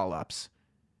recent call-ups.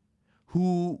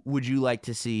 Who would you like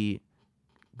to see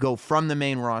go from the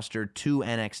main roster to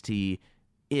NXT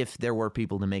if there were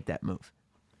people to make that move?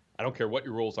 I don't care what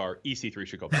your rules are. EC3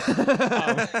 should go back.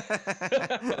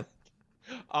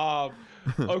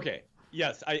 Okay.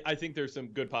 Yes, I think there's some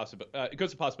good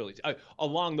possibilities.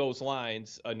 Along those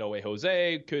lines, No Way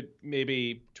Jose could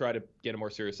maybe try to get a more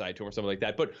serious side to him or something like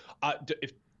that. But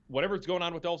if whatever's going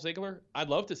on with Dolph Ziggler, I'd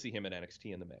love to see him in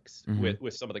NXT in the mix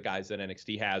with some of the guys that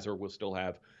NXT has or will still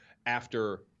have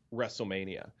after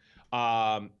WrestleMania.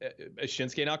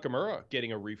 Shinsuke Nakamura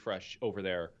getting a refresh over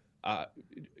there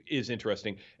is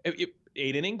interesting.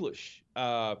 Aiden English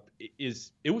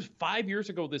it was 5 years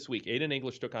ago this week. Aiden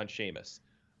English took on Sheamus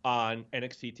on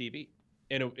NXT TV.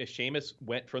 And Sheamus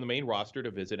went from the main roster to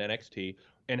visit NXT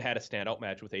and had a standout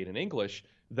match with Aiden English.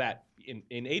 That in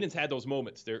Aiden's had those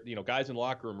moments. There, guys in the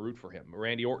locker room root for him.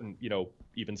 Randy Orton,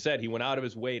 even said he went out of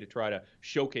his way to try to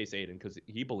showcase Aiden because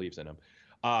he believes in him.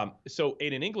 So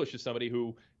Aiden English is somebody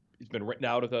who has been written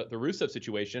out of the Rusev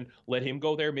situation. Let him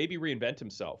go there, maybe reinvent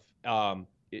himself,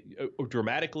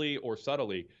 dramatically or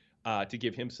subtly, to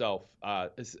give himself a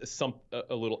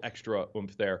little extra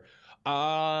oomph there.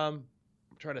 I'm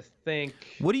trying to think.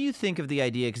 What do you think of the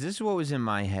idea? Because this is what was in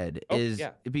my head.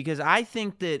 Because I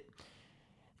think that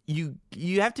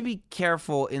you have to be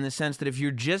careful in the sense that if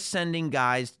you're just sending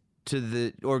guys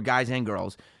or guys and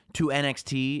girls to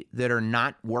NXT that are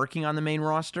not working on the main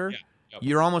roster,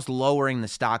 you're almost lowering the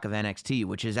stock of NXT,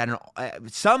 which is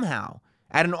somehow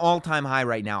at an all-time high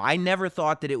right now. I never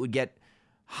thought that it would get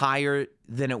higher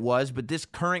than it was, but this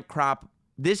current crop,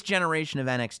 this generation of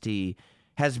NXT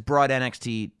has brought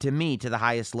NXT to me to the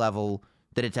highest level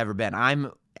that it's ever been.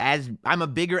 I'm a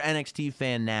bigger NXT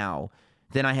fan now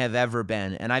than I have ever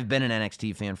been, and I've been an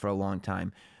NXT fan for a long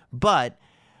time. But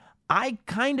I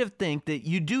kind of think that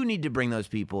you do need to bring those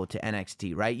people to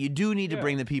NXT, right? You do need to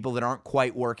bring the people that aren't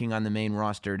quite working on the main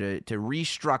roster to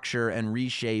restructure and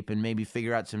reshape and maybe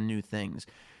figure out some new things.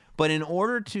 But in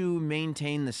order to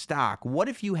maintain the stock, what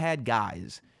if you had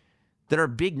guys that are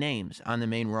big names on the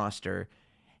main roster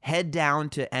head down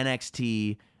to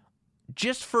NXT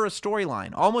just for a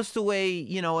storyline, almost the way,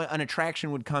 an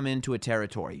attraction would come into a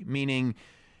territory, meaning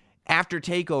after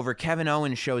TakeOver, Kevin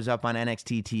Owens shows up on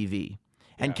NXT TV.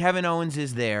 And Kevin Owens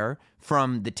is there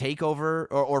from the TakeOver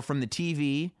or from the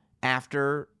TV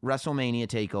after WrestleMania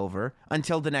TakeOver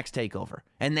until the next TakeOver.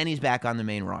 And then he's back on the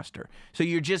main roster. So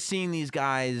you're just seeing these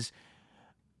guys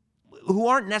who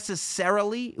aren't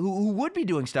necessarily, who would be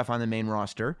doing stuff on the main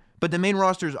roster, but the main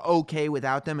roster is okay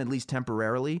without them, at least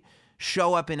temporarily,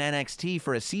 show up in NXT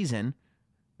for a season.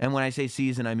 And when I say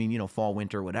season, I mean, fall,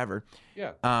 winter, whatever.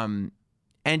 Yeah.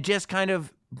 And just kind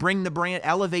of bring the brand,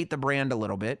 elevate the brand a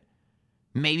little bit.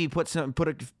 Maybe put a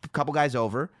couple guys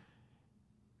over.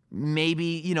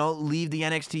 Maybe, leave the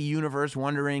NXT universe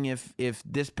wondering if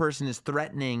this person is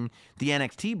threatening the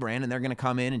NXT brand and they're going to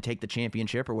come in and take the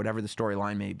championship or whatever the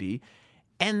storyline may be.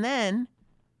 And then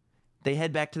they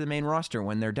head back to the main roster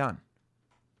when they're done.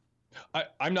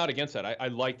 I'm not against that. I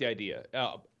like the idea.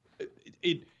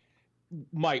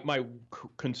 My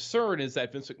concern is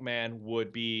that Vince McMahon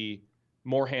would be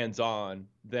more hands-on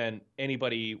than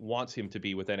anybody wants him to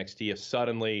be with NXT if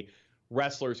suddenly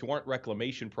wrestlers who aren't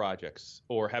reclamation projects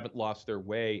or haven't lost their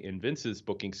way in Vince's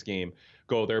booking scheme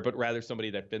go there, but rather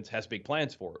somebody that Vince has big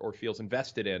plans for or feels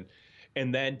invested in.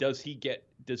 And then does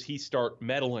he start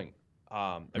meddling?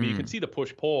 You can see the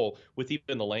push-pull with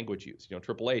even the language used.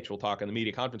 Triple H will talk on the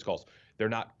media conference calls. They're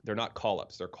not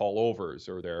call-ups, they're call-overs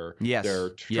or they're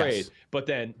trades. Yes. But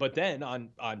then on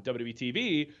WWE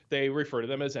TV, they refer to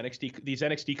them as NXT. These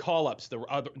NXT call-ups.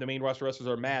 The main roster wrestlers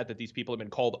are mad that these people have been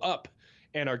called up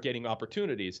and are getting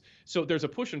opportunities. So there's a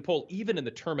push and pull even in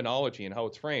the terminology and how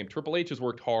it's framed. Triple H has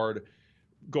worked hard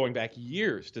going back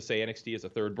years to say NXT is a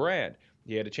third brand.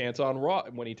 He had a chance on Raw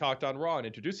when he talked on Raw and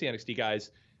introduced the NXT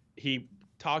guys. He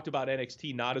talked about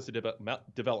NXT not as a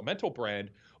developmental brand,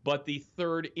 but the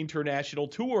third international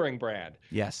touring brand.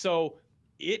 Yes. So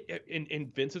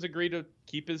and Vince has agreed to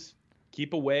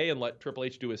keep away and let Triple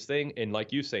H do his thing. And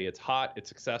like you say, it's hot, it's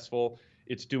successful,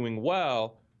 it's doing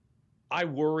well. I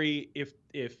worry if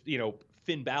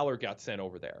Finn Balor got sent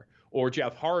over there or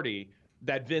Jeff Hardy,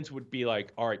 that Vince would be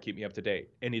like, all right, keep me up to date,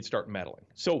 and he'd start meddling.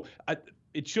 So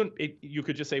you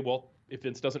could just say, well, if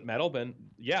Vince doesn't meddle, then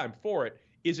yeah, I'm for it.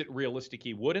 Is it realistic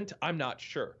he wouldn't? I'm not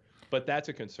sure, but that's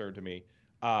a concern to me.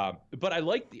 But I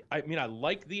like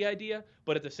the idea,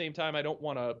 but at the same time, I don't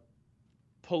want to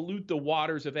pollute the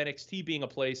waters of NXT being a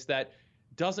place that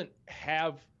doesn't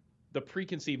have the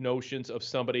preconceived notions of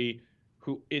somebody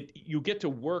who you get to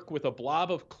work with a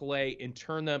blob of clay and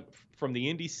turn them from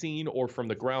the indie scene or from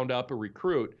the ground up a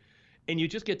recruit, and you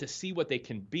just get to see what they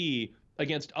can be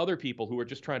against other people who are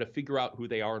just trying to figure out who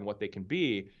they are and what they can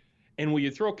be. And when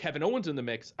you throw Kevin Owens in the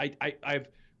mix, I've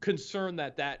concerned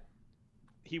that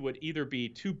he would either be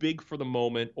too big for the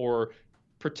moment or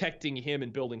protecting him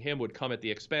and building him would come at the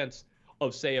expense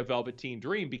of, say, a Velveteen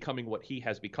Dream becoming what he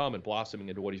has become and blossoming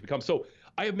into what he's become. So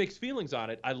I have mixed feelings on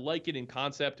it. I like it in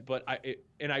concept, but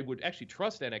I would actually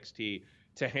trust NXT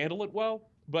to handle it well,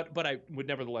 but I would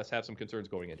nevertheless have some concerns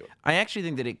going into it. I actually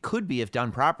think that it could be, if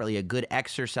done properly, a good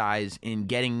exercise in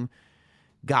getting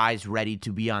guys ready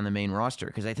to be on the main roster,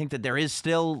 because I think that there is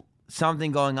still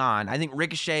something going on. I think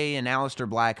Ricochet and Aleister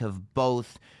Black have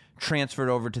both transferred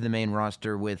over to the main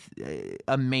roster with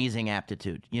amazing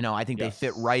aptitude. I think they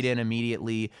fit right in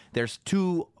immediately. There's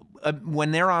two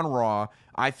when they're on Raw,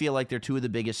 I feel like they're two of the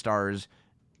biggest stars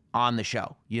on the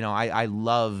show. You know, I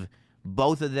love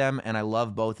both of them, and I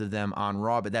love both of them on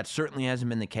Raw, but that certainly hasn't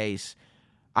been the case,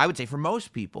 I would say, for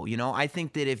most people. You know, I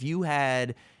think that if you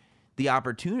had the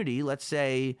opportunity, let's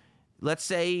say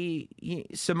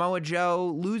Samoa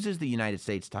Joe loses the United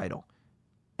States title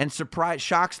and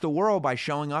shocks the world by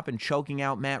showing up and choking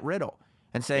out Matt Riddle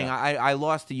and saying, I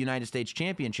lost the United States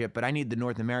Championship, but I need the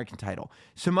North American title.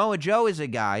 Samoa Joe is a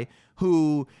guy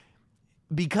who,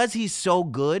 because he's so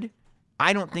good,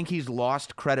 I don't think he's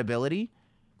lost credibility,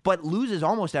 but loses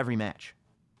almost every match.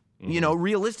 Mm-hmm. You know,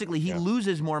 realistically, he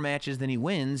loses more matches than he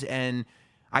wins, and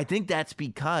I think that's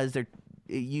because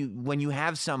when you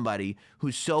have somebody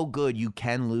who's so good you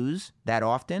can lose that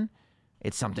often,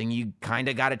 it's something you kind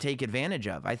of got to take advantage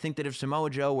of. I think that if Samoa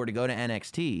Joe were to go to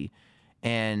NXT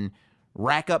and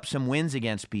rack up some wins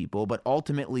against people, but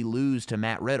ultimately lose to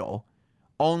Matt Riddle,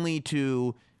 only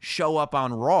to show up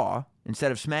on Raw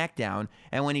instead of SmackDown,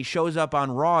 and when he shows up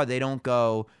on Raw, they don't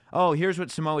go, oh, here's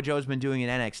what Samoa Joe's been doing in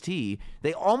NXT.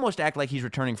 They almost act like he's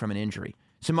returning from an injury.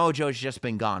 Samoa Joe's just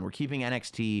been gone. We're keeping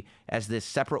NXT as this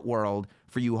separate world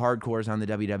for you hardcores on the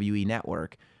WWE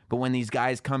Network. But when these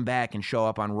guys come back and show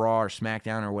up on Raw or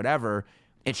SmackDown or whatever,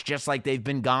 it's just like they've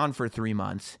been gone for 3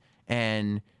 months,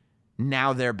 and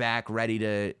now they're back ready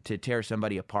to tear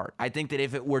somebody apart. I think that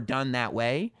if it were done that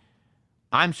way,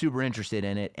 I'm super interested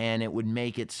in it, and it would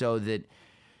make it so that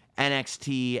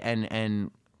NXT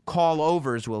and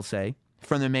call-overs, we'll say,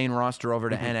 from the main roster over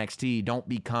to NXT don't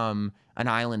become an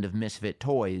island of misfit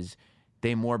toys.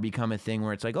 They more become a thing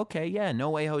where it's like, okay, yeah, No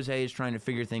Way Jose is trying to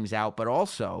figure things out, but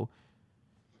also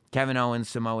Kevin Owens,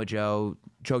 Samoa Joe,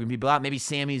 choking people out. Maybe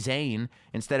Sami Zayn,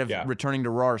 instead of returning to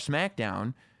Raw or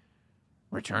SmackDown,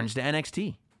 returns to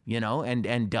NXT, you know,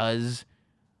 and does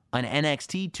an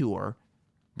NXT tour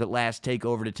that lasts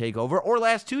takeover to takeover or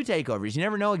last 2 takeovers. You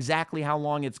never know exactly how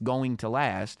long it's going to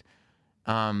last,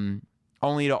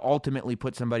 only to ultimately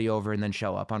put somebody over and then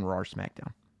show up on Raw or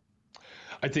SmackDown.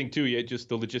 I think, too, just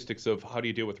the logistics of how do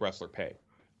you deal with wrestler pay.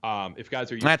 If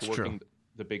guys are used to working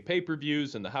the big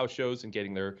pay-per-views and the house shows and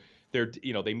getting their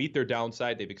they meet their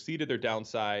downside, they've exceeded their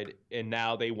downside, and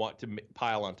now they want to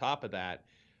pile on top of that.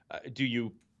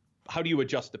 How do you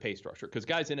adjust the pay structure? Because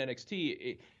guys in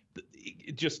NXT,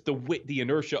 just the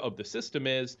inertia of the system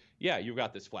is, you've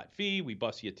got this flat fee, we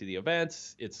bus you to the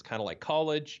events, it's kind of like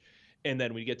college, and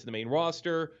then when you get to the main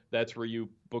roster, that's where you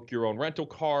book your own rental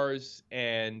cars,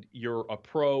 and you're a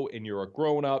pro and you're a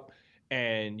grown-up,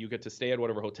 and you get to stay at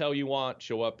whatever hotel you want,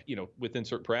 show up, within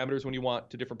certain parameters when you want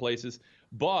to different places,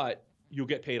 but you'll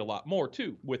get paid a lot more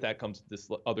too. With that comes this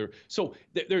other, so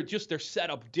they're set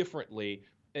up differently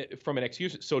from an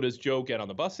excuse. So does Joe get on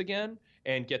the bus again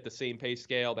and get the same pay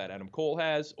scale that Adam Cole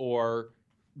has, or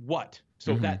what?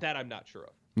 So that I'm not sure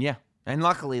of. Yeah, and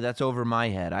luckily that's over my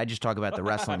head. I just talk about the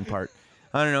wrestling part.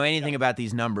 I don't know anything about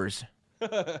these numbers.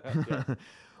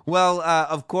 Well,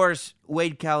 of course,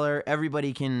 Wade Keller,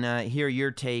 everybody can hear your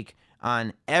take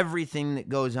on everything that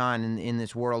goes on in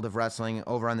this world of wrestling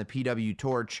over on the PW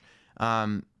Torch.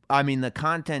 I mean, the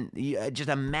content, just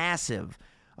a massive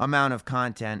amount of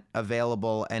content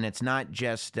available, and it's not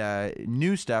just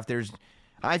new stuff.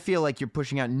 I feel like you're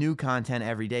pushing out new content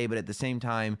every day, but at the same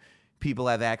time, people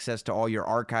have access to all your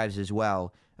archives as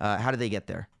well. How do they get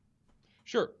there?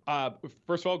 Sure.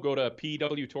 First of all, go to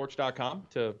pwtorch.com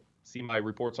to see my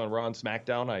reports on Raw and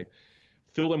SmackDown. I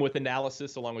fill them with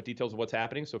analysis along with details of what's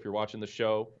happening. So if you're watching the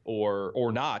show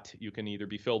or not, you can either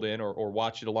be filled in or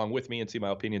watch it along with me and see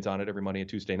my opinions on it every Monday and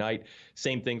Tuesday night.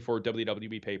 Same thing for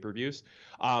WWE pay-per-views.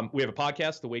 We have a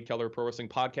podcast, the Wade Keller Pro Wrestling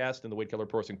Podcast and the Wade Keller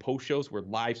Pro Wrestling Post Shows. We're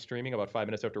live streaming about 5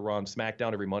 minutes after Raw and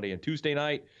SmackDown every Monday and Tuesday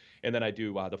night. And then I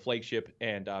do the flagship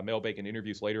and mailbag and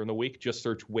interviews later in the week. Just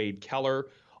search Wade Keller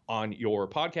on your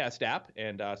podcast app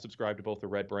and subscribe to both the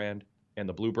red brand and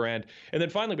the blue brand. And then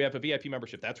finally, we have a VIP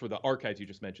membership. That's where the archives you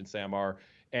just mentioned, Sam, are.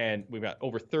 And we've got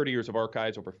over 30 years of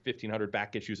archives, over 1,500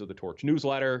 back issues of the Torch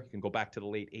newsletter. You can go back to the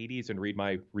late 80s and read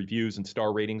my reviews and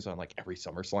star ratings on like every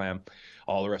SummerSlam,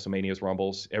 all the WrestleManias,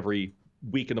 Rumbles, every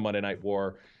week in the Monday Night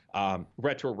War.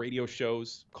 Retro radio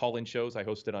shows, call-in shows I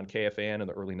hosted on KFAN in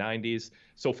the early 90s.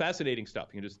 So fascinating stuff.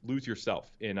 You can just lose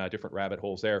yourself in different rabbit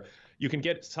holes there. You can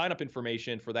get sign-up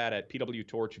information for that at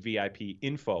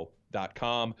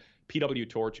pwtorchvipinfo.com.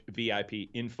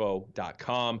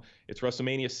 pwtorchvipinfo.com. It's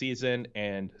WrestleMania season,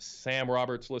 and Sam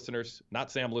Roberts listeners,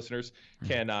 not Sam listeners,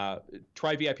 can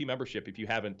try VIP membership if you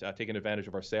haven't taken advantage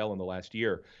of our sale in the last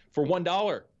year. For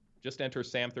 $1, just enter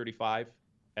SAM35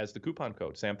 as the coupon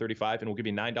code, SAM35, and we'll give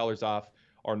you $9 off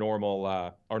our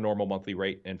normal monthly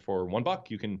rate. And for $1,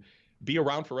 you can be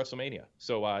around for WrestleMania.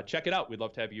 So check it out. We'd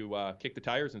love to have you kick the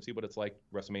tires and see what it's like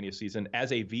WrestleMania season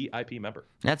as a VIP member.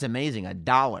 That's amazing. $1.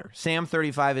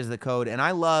 Sam35 is the code. And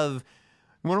I love,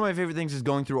 one of my favorite things is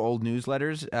going through old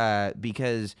newsletters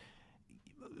because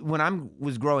when I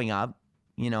was growing up,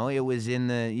 it was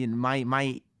in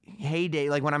my heyday,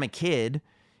 like when I'm a kid,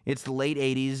 it's the late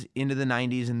 80s into the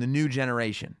 90s and the new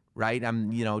generation. Right?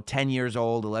 I'm, 10 years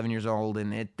old, 11 years old,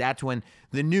 and that's when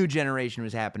the new generation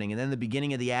was happening. And then the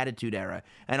beginning of the Attitude Era.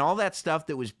 And all that stuff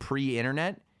that was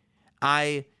pre-internet,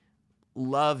 I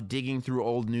love digging through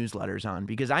old newsletters on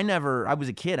because I was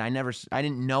a kid. I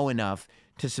didn't know enough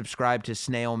to subscribe to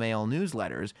snail mail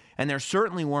newsletters. And there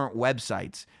certainly weren't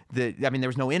websites there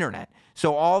was no internet.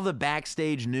 So all the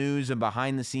backstage news and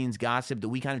behind the scenes gossip that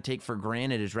we kind of take for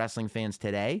granted as wrestling fans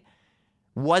today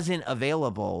wasn't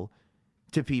available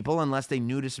to people unless they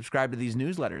knew to subscribe to these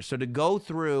newsletters. So to go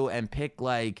through and pick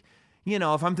if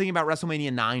I'm thinking about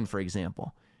WrestleMania 9, for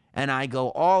example, and I go,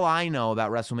 all I know about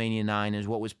WrestleMania 9 is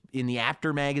what was in the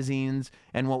After magazines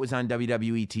and what was on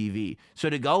WWE TV. So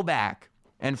to go back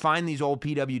and find these old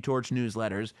PW Torch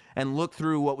newsletters and look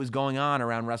through what was going on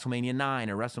around WrestleMania 9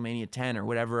 or WrestleMania 10 or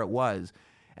whatever it was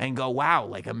and go,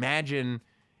 wow, imagine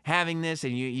having this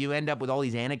and you end up with all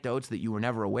these anecdotes that you were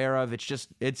never aware of.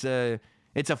 It's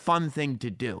a fun thing to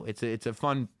do. It's a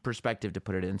fun perspective to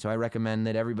put it in. So I recommend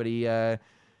that everybody have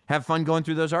fun going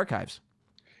through those archives.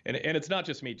 And it's not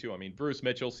just me, too. I mean, Bruce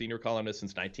Mitchell, senior columnist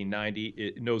since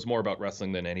 1990, knows more about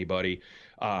wrestling than anybody,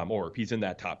 or he's in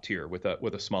that top tier with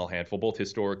a small handful, both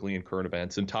historically and current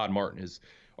events. And Todd Martin is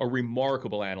a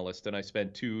remarkable analyst, and I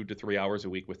spend 2 to 3 hours a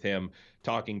week with him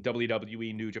talking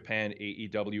WWE, New Japan,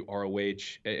 AEW,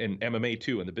 ROH, and MMA,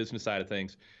 too, and the business side of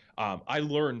things. I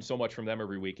learn so much from them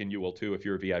every week, and you will too if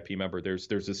you're a VIP member. There's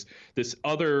this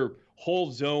other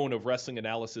whole zone of wrestling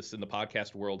analysis in the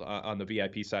podcast world on the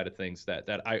VIP side of things that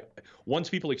I once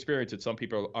people experience it, some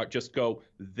people just go,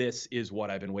 this is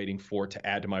what I've been waiting for to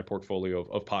add to my portfolio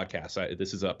of podcasts.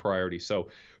 This is a priority. So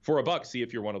for $1, see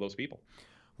if you're one of those people.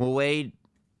 Well, Wade,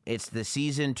 it's the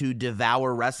season to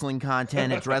devour wrestling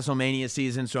content. It's WrestleMania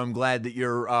season, so I'm glad that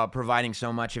you're providing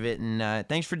so much of it. And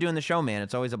thanks for doing the show, man.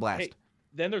 It's always a blast. Hey.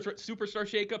 Then there's Superstar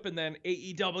Shakeup, and then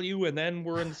AEW, and then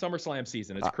we're in SummerSlam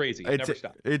season. It's crazy. It never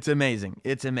stops. It's amazing.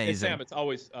 It's amazing. Hey, Sam, it's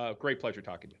always a great pleasure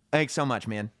talking to you. Thanks so much,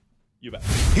 man. You bet.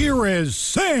 Here is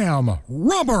Sam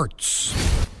Roberts.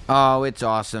 Oh, it's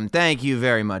awesome. Thank you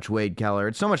very much, Wade Keller.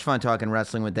 It's so much fun talking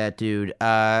wrestling with that dude.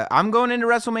 I'm going into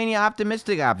WrestleMania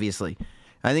optimistic, obviously.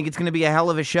 I think it's going to be a hell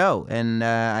of a show, and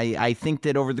I think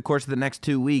that over the course of the next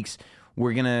 2 weeks,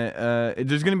 there's going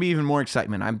to be even more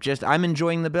excitement. I'm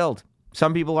enjoying the build.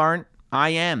 Some people aren't. I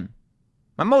am.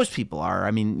 Most people are.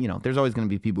 I mean, there's always going to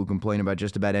be people who complain about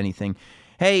just about anything.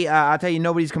 Hey, I'll tell you,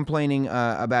 nobody's complaining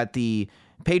about the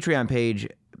Patreon page,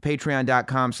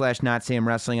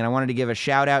 patreon.com/NotSamWrestling, and I wanted to give a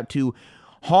shout out to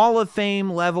Hall of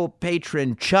Fame level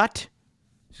patron Chut.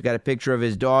 He's got a picture of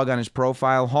his dog on his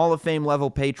profile. Hall of Fame level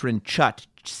patron Chut,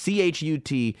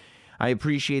 C-H-U-T. I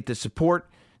appreciate the support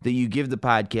that you give the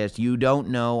podcast. You don't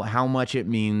know how much it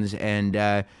means,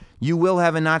 and you will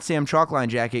have a Not Sam Chalkline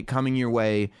jacket coming your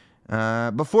way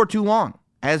before too long,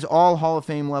 as all Hall of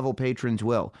Fame level patrons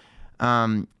will.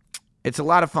 It's a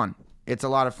lot of fun. It's a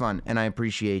lot of fun, and I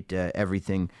appreciate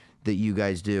everything that you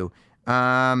guys do.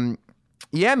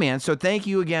 Yeah, man, so thank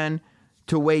you again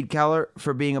to Wade Keller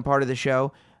for being a part of the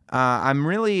show. I'm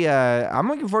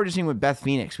looking forward to seeing what Beth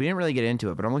Phoenix, we didn't really get into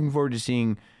it, but I'm looking forward to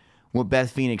seeing what Beth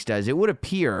Phoenix does. It would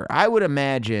appear, I would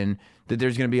imagine that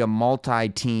there's going to be a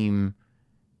multi-team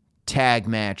tag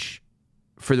match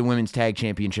for the Women's Tag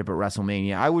Championship at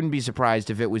WrestleMania. I wouldn't be surprised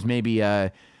if it was maybe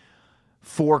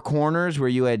 4 corners where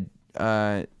you had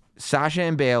Sasha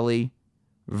and Bayley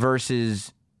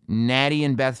versus Natty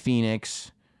and Beth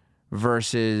Phoenix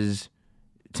versus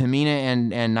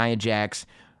Tamina and Nia Jax.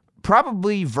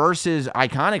 Probably versus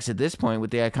Iconics at this point, with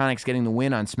the Iconics getting the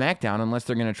win on SmackDown, unless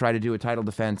they're going to try to do a title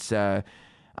defense on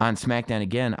SmackDown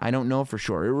again. I don't know for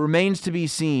sure. It remains to be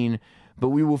seen, but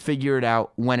we will figure it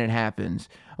out when it happens.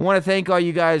 I want to thank all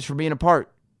you guys for being a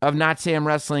part of Not Sam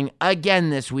Wrestling again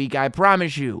this week. I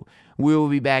promise you, we will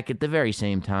be back at the very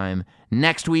same time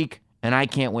next week, and I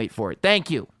can't wait for it. Thank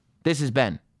you. This has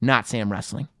been Not Sam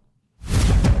Wrestling.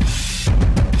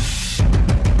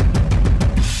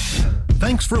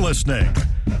 Thanks for listening.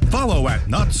 Follow at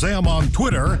Not Sam on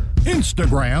Twitter,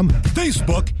 Instagram,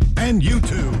 Facebook, and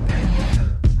YouTube.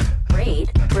 Rate,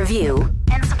 review,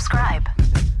 and subscribe.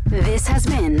 This has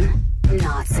been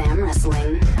Not Sam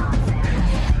Wrestling.